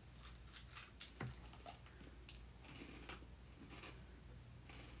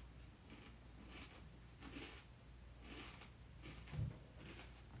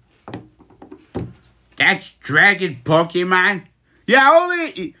 That's Dragon Pokemon? Yeah,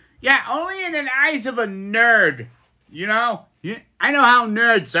 only in the eyes of a nerd. You know? I know how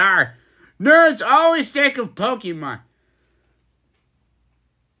nerds are. Nerds always think of Pokemon.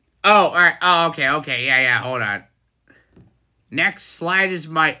 Oh, alright. Oh, okay. Yeah, hold on. Next slide is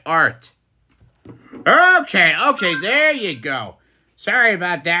my art. Okay, there you go. Sorry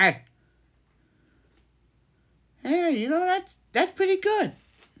about that. Hey, you know, that's pretty good.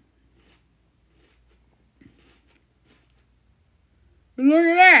 Look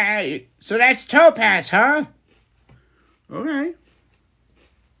at that. So that's Topaz, huh? Okay.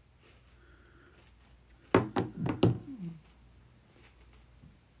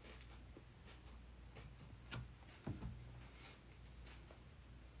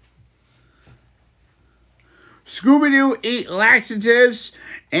 Scooby-Doo eat laxatives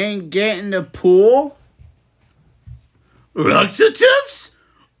and get in the pool? Laxatives?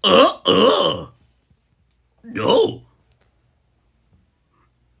 No.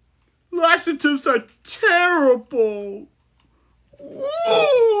 Laxatives are terrible.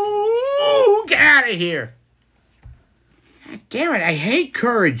 Ooh, get out of here. God damn it, I hate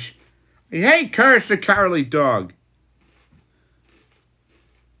Courage. I hate Courage the Cowardly Dog.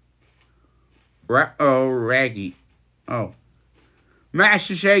 Raggy. Oh.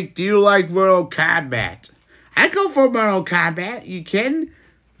 Master Shake, do you like Mortal Kombat? I go for Mortal Kombat. You kidding?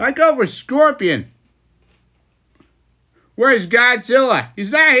 I go for Scorpion. Where's Godzilla? He's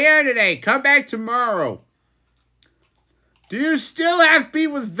not here today. Come back tomorrow. Do you still have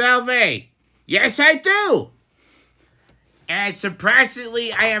beef with Velvet? Yes, I do. And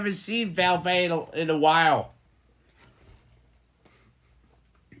surprisingly, I haven't seen Velvet in a while.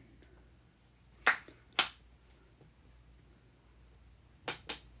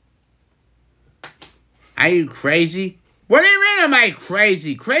 Are you crazy? What do you mean am I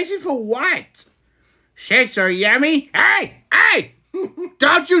crazy? Crazy for what? Shakes are yummy. Hey!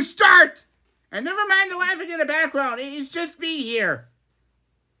 Don't you start! And never mind the laughing in the background. It's just me here.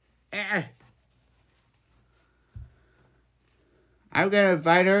 I'm gonna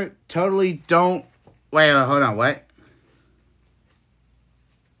invite her. Totally don't... Wait, hold on, what?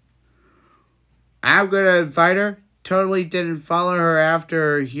 I'm gonna invite her. Totally didn't follow her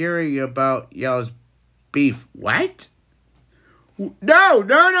after hearing about y'all's beef. What?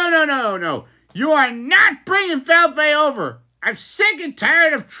 No. You are not bringing Velvet over. I'm sick and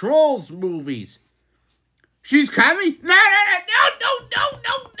tired of Trolls movies. She's coming? No.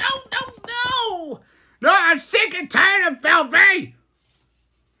 No, I'm sick and tired of Velvet.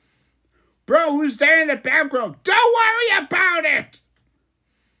 Bro, who's there in the background? Don't worry about it.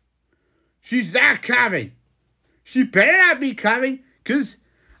 She's not coming. She better not be coming, because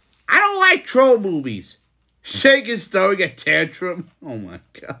I don't like troll movies. Shake is throwing a tantrum. Oh, my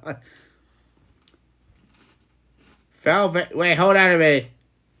God. Velvet. Wait, hold on a minute.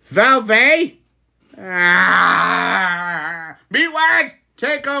 Velvet? Meatwad,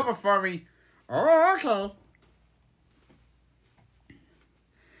 take over for me. Oh, okay.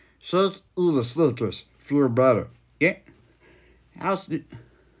 So, the Snickers. Feel better. Yeah. How's it?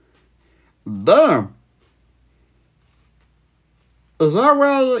 Damn. Is that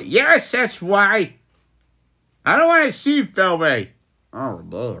why? Yes, that's why. I don't want to see Velvet. Oh,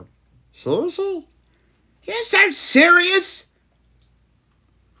 damn. Seriously? Yes, I'm serious.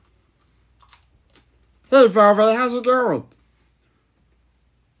 Hey, Velvet, how's it going?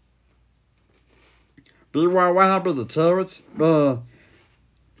 Meanwhile, what happened to Terrence? I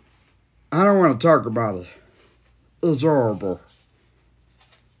don't want to talk about it. It's horrible.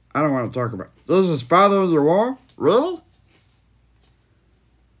 I don't want to talk about it. There's a spider in your wall? Really?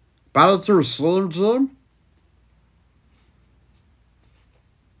 Bought it through a Slim Jim?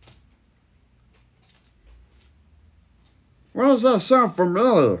 Why does that sound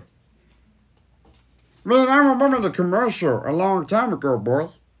familiar? Man, I remember the commercial a long time ago,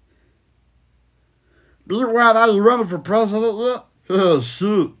 boys. Meanwhile, are you running for president yet? Yeah,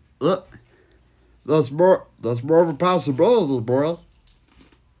 shoot. That's more of a possibility, boys.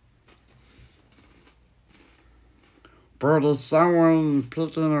 Bro, there's someone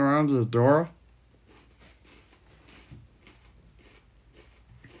picking around the door?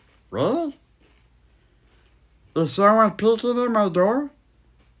 Really? Is someone picking at my door?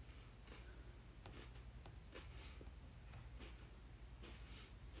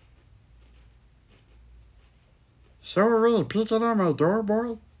 Someone really picking at my door,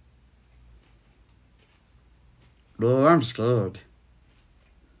 boy? Man, I'm scared.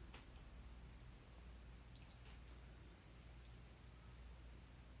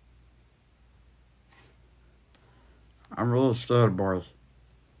 I'm really scared, boy.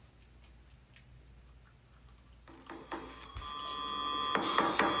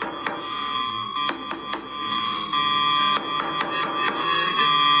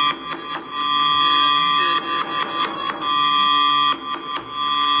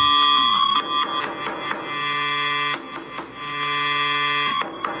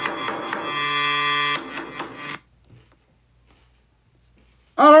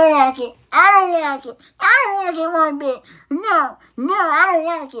 I don't like it. I don't like it. I don't like it one bit. No, I don't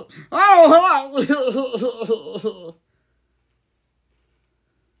like it. I don't like it.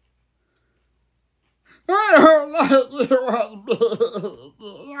 I don't like it one bit.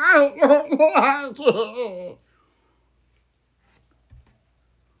 I don't like it.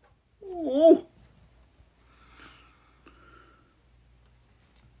 Oh.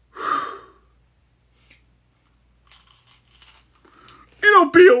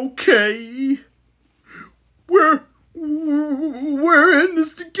 It'll be okay. We're in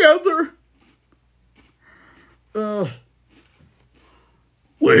this together. We're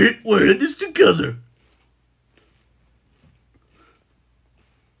in this together.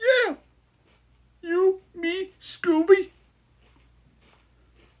 Yeah. You, me, Scooby.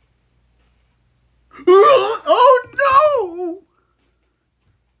 Oh no!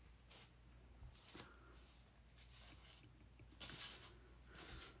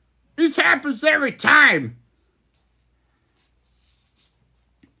 This happens every time.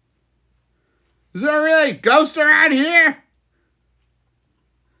 Is there really a ghost around here?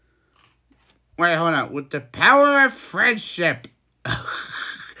 Wait, hold on. With the power of friendship.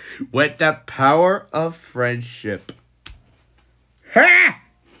 With the power of friendship. Ha!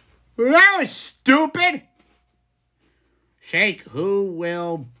 Well, that was stupid. Shake, who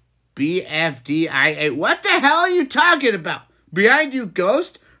will BFDIA? What the hell are you talking about? Behind you,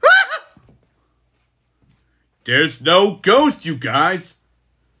 ghost? There's no ghost, you guys.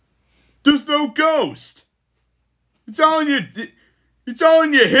 There's no ghost. It's all in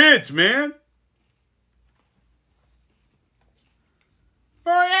your heads, man.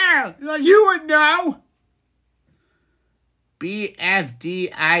 Oh yeah, you would know.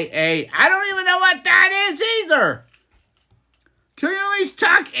 BFDIA. I don't even know what that is either. Can you at least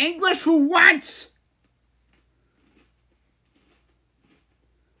talk English for once?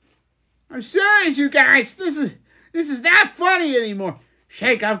 I'm serious, you guys. This is not funny anymore.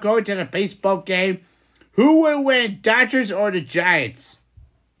 Shake, I'm going to the baseball game. Who will win, Dodgers or the Giants?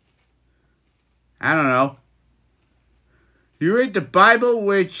 I don't know. You read the Bible,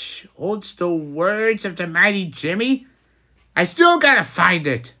 which holds the words of the mighty Jimmy? I still gotta find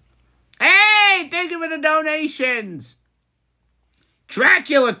it. Hey, thank you for the donations.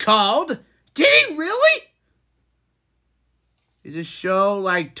 Dracula called. Did he really? Is a show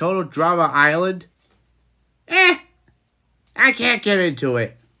like Total Drama Island? I can't get into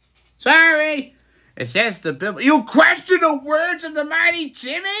it. Sorry. It says the Bible. You question the words of the mighty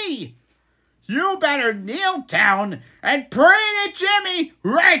Jimmy? You better kneel down and pray to Jimmy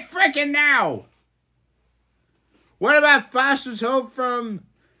right frickin' now. What about Foster's Hope from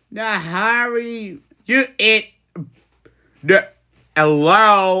Nahari?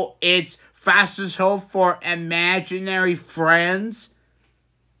 Hello, it's Foster's Hope for Imaginary Friends.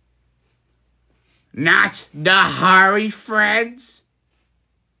 Not Nahari friends?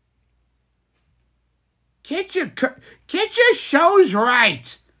 Get your shows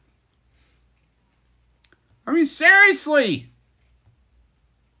right. I mean, seriously.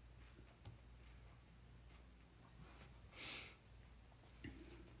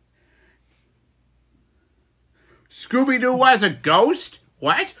 Scooby-Doo was a ghost?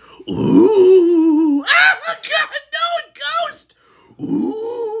 What? Ooh! Oh, God, no, a ghost! Ooh!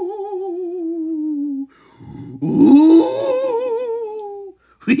 Ooh!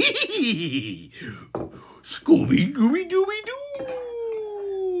 Scooby-Dooby-Dooby-Doo!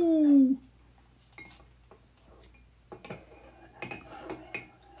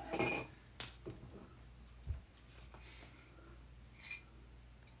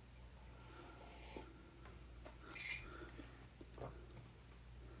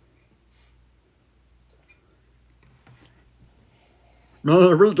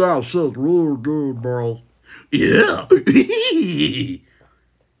 Man, we got shit real good, bro. Yeah!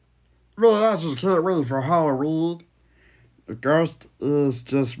 Really, I just can't wait for Halloween. The ghost is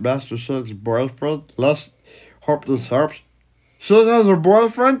just Master Shakes' boyfriend. Let's hope this helps. Shake has a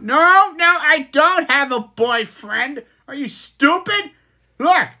boyfriend? No, I don't have a boyfriend. Are you stupid?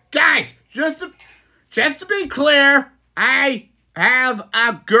 Look, guys, just to be clear, I have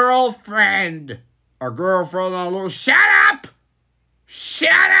a girlfriend. A girlfriend on loose. Shut up! Shut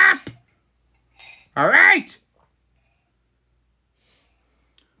up! All right?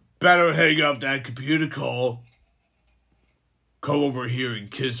 Better hang up that computer call. Come over here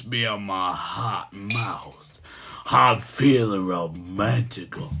and kiss me on my hot mouth. I'm feeling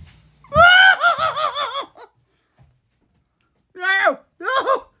romantical. No,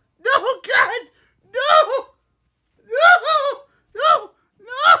 God! No,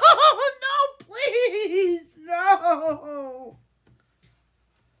 please, no!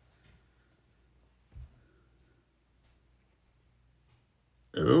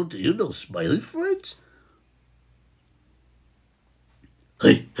 Oh, do you know Smiley Friends?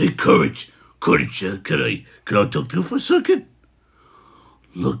 Hey, Courage, can I talk to you for a second?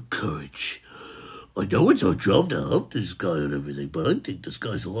 Look, Courage, I know it's our job to help this guy and everything, but I think this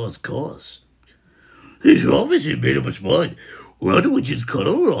guy's a lost cause. He's obviously made up his mind. Why don't we just cut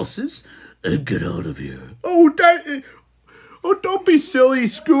our losses and get out of here? Oh, don't be silly,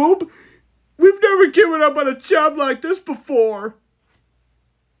 Scoob. We've never given up on a job like this before.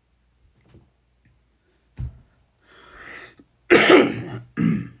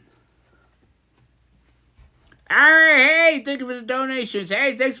 Hey, thank you for the donations.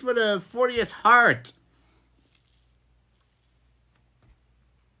 Hey, thanks for the 40th heart.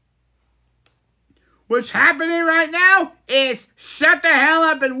 What's happening right now is shut the hell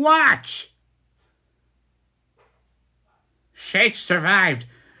up and watch. Shake survived.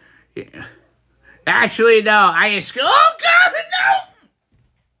 Yeah. Actually, no. Oh, God, no!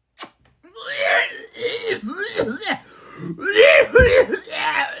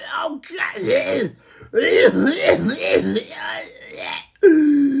 Oh, God.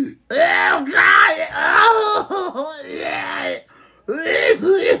 Oh, God. Oh, yeah.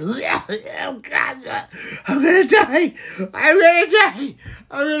 Oh, God. I'm gonna die.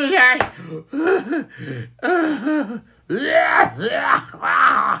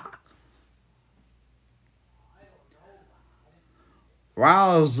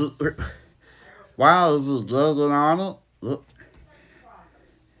 Wow, is it building on it? Look.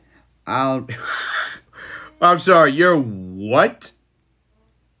 I'm sorry, you're what?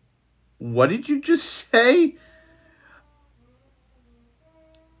 What did you just say?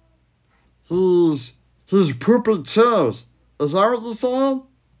 He's pooping toes. Is that what you said?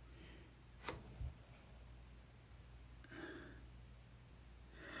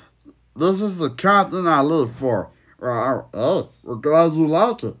 This is the content I live for. Oh, we're glad you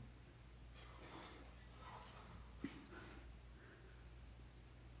liked it.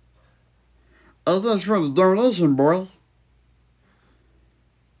 Thanks for the donation, boys.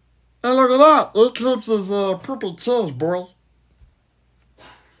 Hey, look at that. It keeps his purple toes, boys.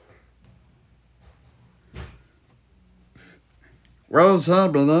 Rose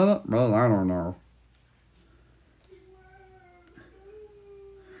had been in it? Well, I don't know.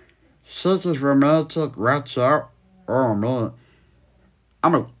 Such as romantic rats out. Oh, man.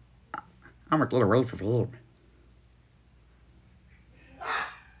 I'm a get away from him.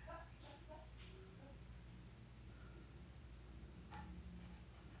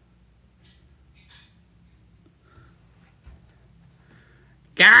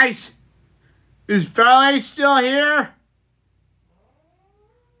 Guys, is Valet still here?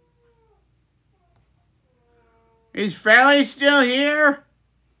 Is Valet still here?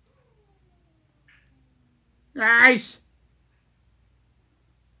 Guys.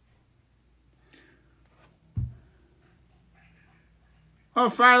 Oh,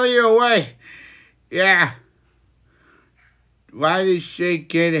 finally you're away. Yeah. Why did Shake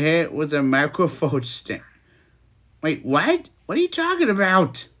get hit with a microphone stand? Wait, what? What are you talking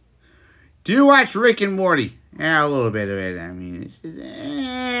about? Do you watch Rick and Morty? Yeah, a little bit of it. I mean, it's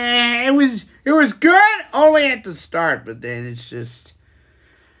just, it was good only at the start, but then it's just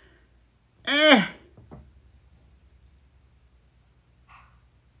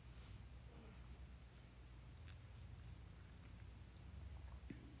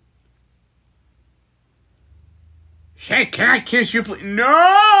Shake, can I kiss you, please?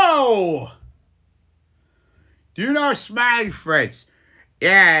 No! Do you know Smiley Friends?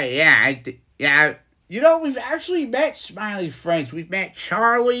 Yeah. You know, we've actually met Smiley Friends. We've met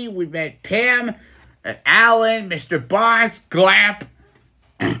Charlie, we've met Pam, Alan, Mr. Boss, Glamp.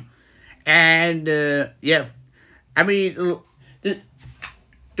 And, yeah. I mean,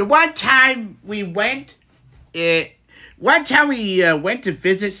 the one time we went, went to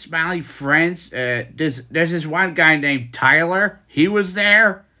visit Smiley Friends. There's this one guy named Tyler. He was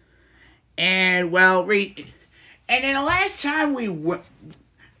there. And, well, and then the last time we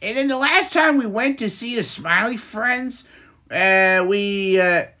went to see the Smiley Friends, we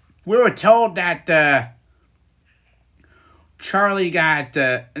were told that Charlie got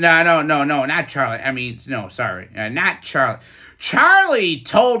no, not Charlie. I mean, no, sorry, not Charlie. Charlie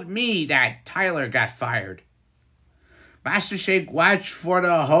told me that Tyler got fired. Master Shake, watch for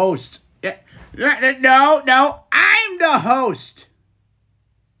the host. No, I'm the host.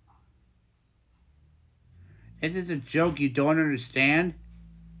 This is a joke you don't understand?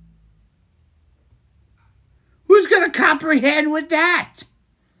 Who's gonna comprehend with that?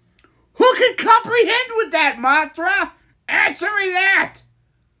 Who can comprehend with that, Mothra? Answer me that!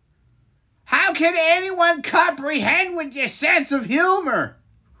 How can anyone comprehend with your sense of humor?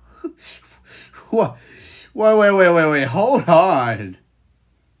 Wait, hold on.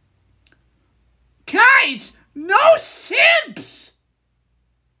 Guys, no simps!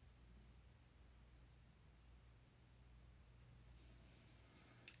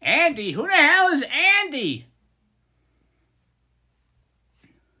 Andy? Who the hell is Andy?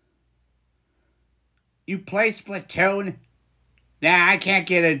 You play Splatoon? Nah, I can't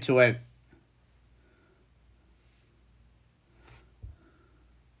get into it.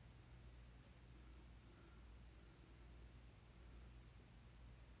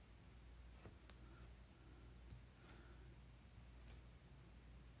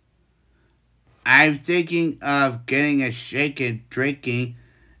 I'm thinking of getting a shake and drinking.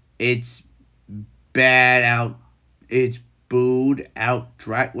 It's bad out. It's booed out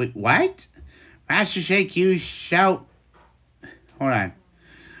dry. Wait, what? Master Shake, you shout. Hold on.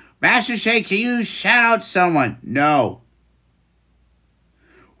 Master Shake, can you shout out someone? No.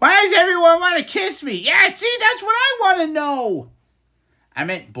 Why does everyone want to kiss me? Yeah, see, that's what I want to know. I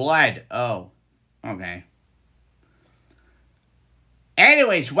meant blood. Oh, okay.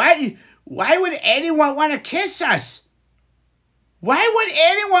 Anyways, why would anyone want to kiss us? Why would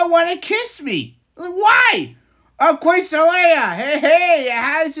anyone want to kiss me? Why? Oh, Quaisolea. Hey,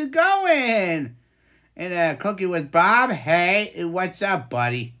 how's it going? And Cookie with Bob. Hey, what's up,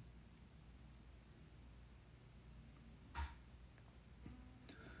 buddy?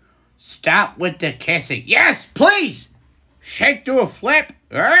 Stop with the kissing. Yes, please. Shake, do a flip.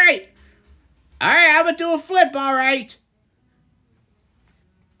 All right, I'm going to do a flip, all right.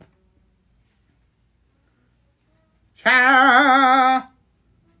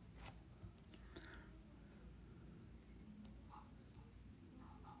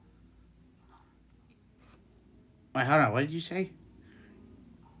 Wait, hold on. What did you say?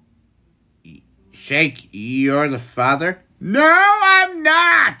 Shake, you're the father? No, I'm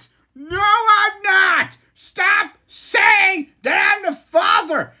not. No, I'm not. Stop saying that I'm the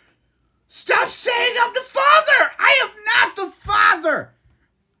father. Stop saying I'm the father. I am not the father.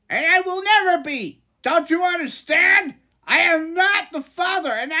 And I will never be. Don't you understand? I am not the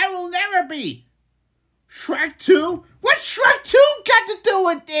father, and I will never be. Shrek 2? What's Shrek 2 got to do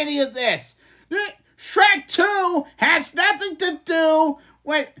with any of this? Shrek 2 has nothing to do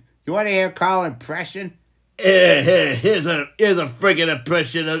with... You want to hear a Carl impression? Here's a freaking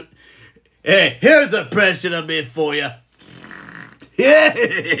impression of... here's an impression of me for you.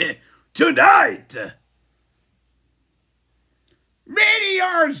 Tonight!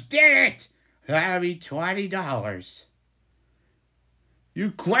 Meteors did it! That'll be $20.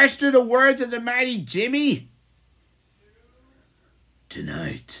 You question the words of the mighty Jimmy?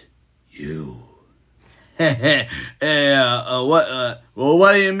 Tonight, you. What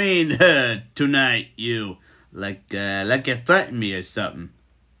do you mean, tonight, you? like you threatened me or something.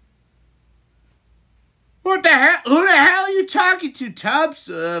 What the hell? Who the hell are you talking to, Tubbs?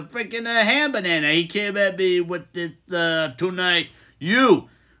 Freaking Ham Banana. He came at me with this tonight. You.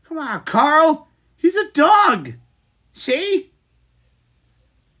 Come on, Carl. He's a dog. See?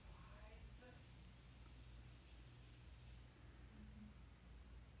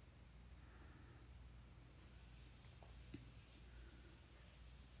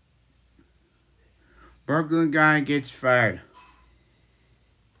 Burglar guy gets fired.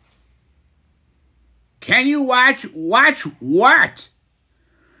 Can you watch? Watch what?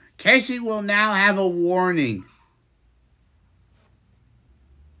 Casey will now have a warning.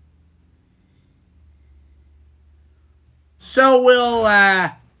 So we'll,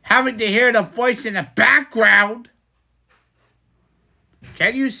 having to hear the voice in the background.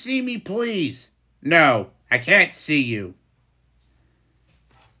 Can you see me, please? No, I can't see you.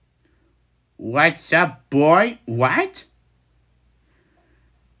 What's up, boy? What?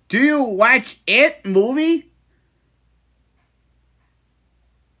 Do you watch It movie?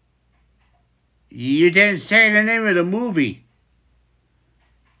 You didn't say the name of the movie.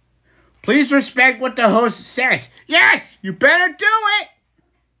 Please respect what the host says. Yes, you better do it.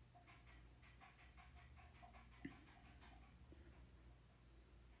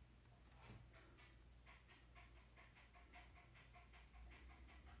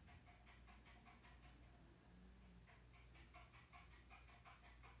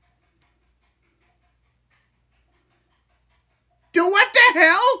 Do what the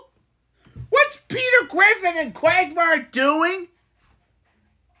hell? What's Peter Griffin and Quagmire doing?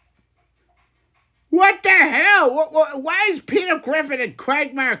 What the hell? Why is Peter Griffin and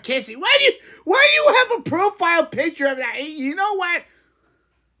Quagmire kissing? Why do you have a profile picture of that? You know what?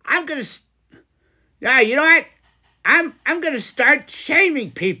 I'm gonna start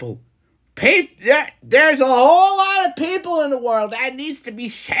shaming people. There's a whole lot of people in the world that needs to be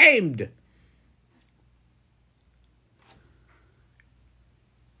shamed.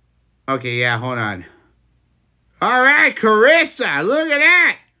 Okay, yeah, hold on. All right, Carissa, look at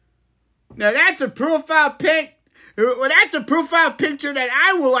that. Now that's a profile pic. Well, that's a profile picture that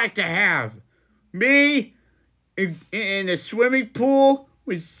I would like to have. Me in a swimming pool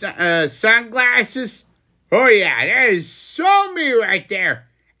with sunglasses. Oh yeah, that is so me right there.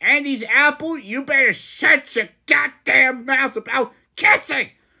 Andy's Apple, you better shut your goddamn mouth about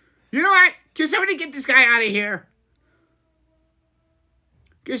kissing. You know what? Can somebody get this guy out of here?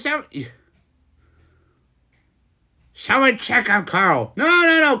 Someone check on Carl.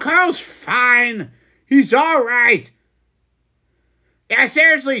 No. Carl's fine. He's all right. Yeah,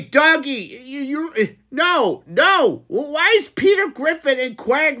 seriously, Dougie, no. Why is Peter Griffin and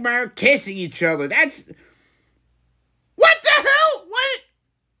Quagmire kissing each other? That's... What the hell? What?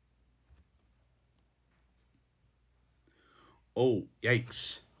 Oh,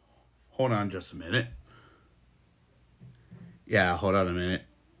 yikes. Hold on just a minute. Yeah, hold on a minute.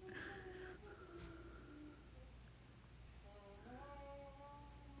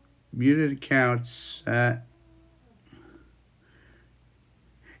 Muted accounts. Yeah,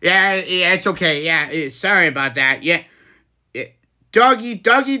 it's okay. Yeah, sorry about that. Yeah, Dougie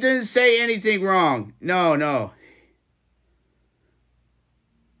didn't say anything wrong. No.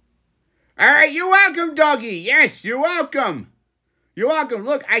 All right, you're welcome, Dougie. Yes, you're welcome.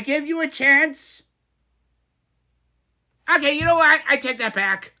 Look, I gave you a chance. Okay, you know what? I take that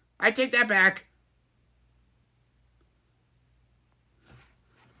back. I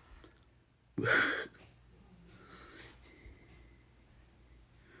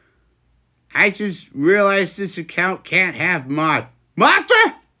just realized this account can't have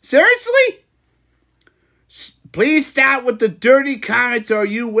Mothra? Seriously? Please stop with the dirty comments or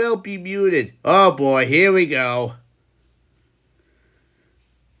you will be muted. Oh boy, here we go.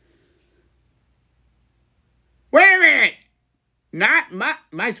 Wait a minute.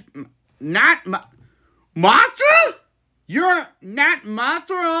 Mothra? You're not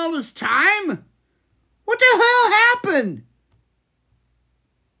Mothra all this time? What the hell happened?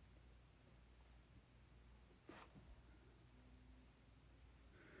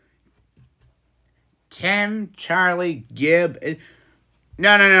 Tim, Charlie, Gib.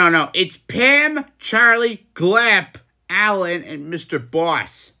 No. It's Pam, Charlie, Glep, Alan, and Mr.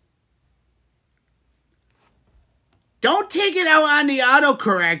 Boss. Don't take it out on the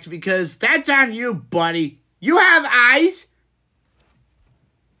autocorrect because that's on you, buddy. You have eyes.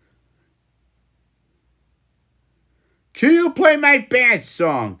 Can you play my band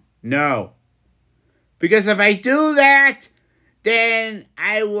song? No. Because if I do that, then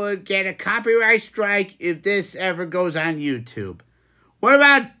I would get a copyright strike if this ever goes on YouTube. What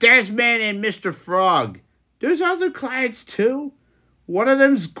about Desmond and Mr. Frog? There's other clients too. One of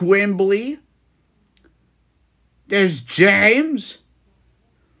them's Gwimbly. There's James.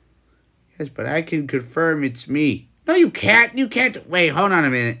 Yes, but I can confirm it's me. No, you can't. You can't. Wait, hold on a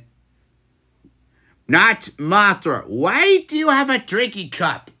minute. Not Mothra. Why do you have a drinky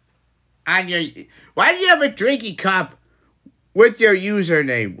cup on your... Why do you have a drinky cup with your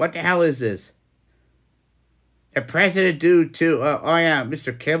username? What the hell is this? The president dude, too. Oh, yeah,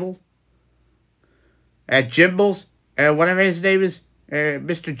 Mr. Kibble. Jimbles. Whatever his name is.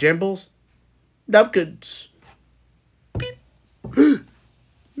 Mr. Jimbles. Numpkins.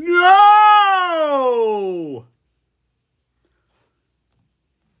 No!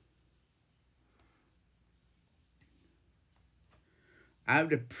 I'm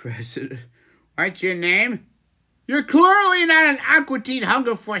the president. What's your name? You're clearly not an Aqua Teen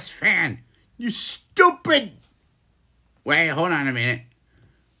Hunger Force fan. You stupid... Wait, hold on a minute.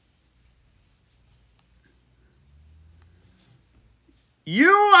 You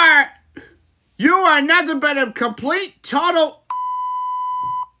are nothing but a complete, total...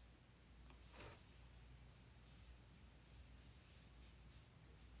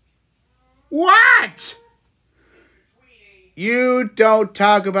 What? You don't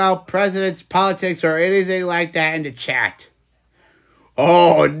talk about president's politics or anything like that in the chat.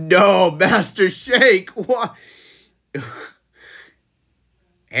 Oh, no, Master Shake. What?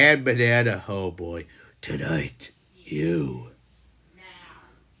 And Banana. Oh, boy. Tonight, you.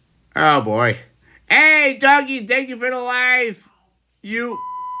 Oh, boy. Hey, Doggy, thank you for the live. You.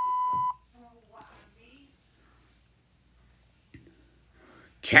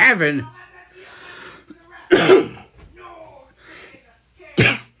 Kevin.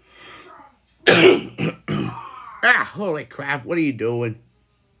 Holy crap, what are you doing?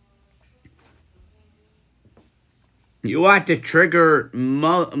 You want to trigger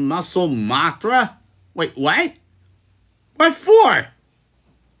Muscle Mothra? Wait, what? What for?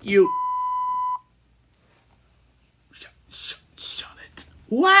 You... Shut it.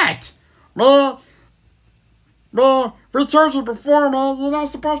 What? Returns to performance. You're not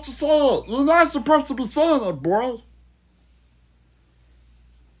supposed to say it. You're not supposed to be saying it, boy.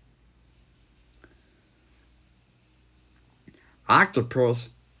 Octopus?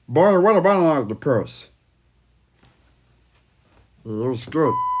 Boy, what about an octopus? It was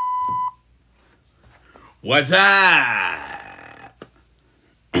good. What's up?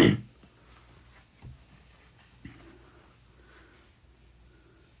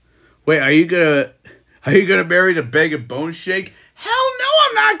 Wait, are you gonna marry the bag of bones shake? Hell no,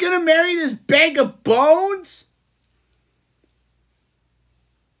 I'm not gonna marry this bag of bones.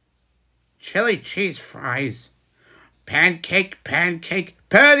 Chili cheese fries. Pancake, pancake,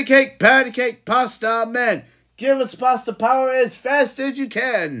 pancake, pancake, pasta man. Give us pasta power as fast as you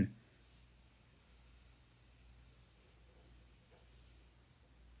can.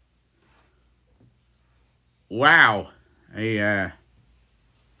 Wow.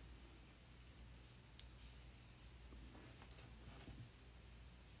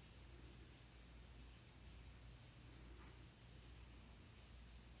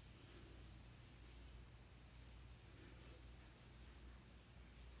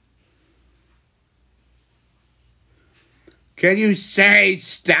 Can you say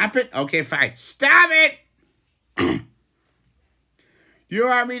stop it? Okay, fine. Stop it! You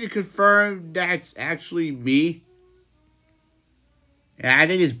want me to confirm that's actually me? Yeah, I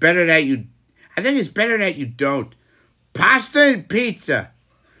think it's better that you don't. Pasta and pizza.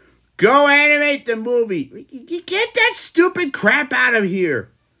 Go animate the movie. Get that stupid crap out of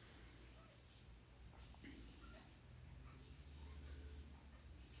here.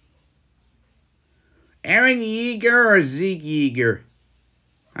 Aaron Yeager or Zeke Yeager?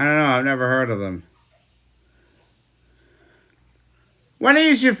 I don't know. I've never heard of them. What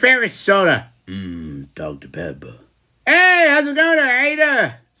is your favorite soda? Dr. Pepper. Hey, how's it going,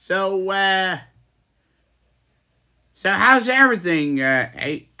 Ada? So how's everything,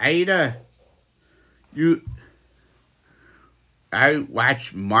 Ada? I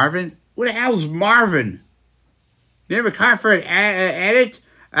watch Marvin. What the hell's Marvin? Neighbor car for an edit?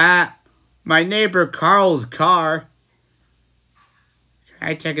 My neighbor Carl's car. Can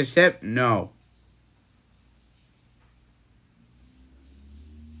I take a sip? No.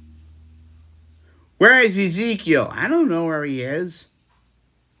 Where is Ezekiel? I don't know where he is.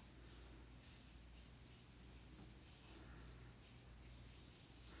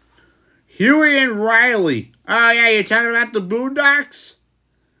 Huey and Riley. Oh, yeah, you're talking about the Boondocks?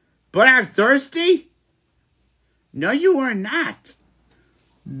 But I'm thirsty? No, you are not.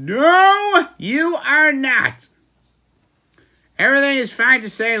 No, you are not. Everything is fine to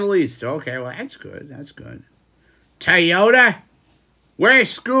say the least. Okay, well, that's good. That's good. Toyota?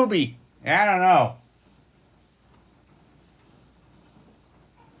 Where's Scooby? I don't know.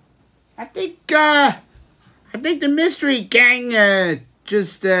 I think the mystery gang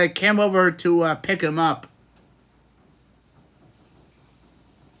just came over to pick him up.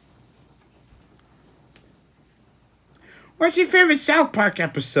 What's your favorite South Park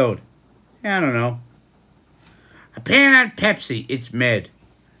episode? I don't know. A pan on Pepsi. It's mid.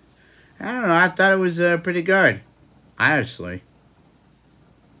 I don't know. I thought it was pretty good. Honestly.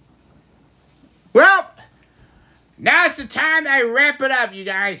 Well, now's the time I wrap it up, you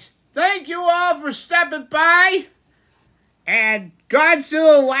guys. Thank you all for stepping by. And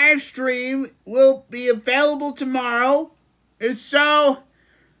Godzilla live stream will be available tomorrow. And so,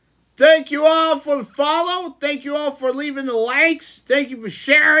 thank you all for the follow. Thank you all for leaving the likes. Thank you for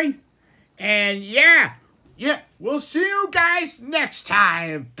sharing. And yeah, we'll see you guys next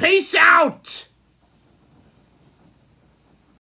time. Peace out.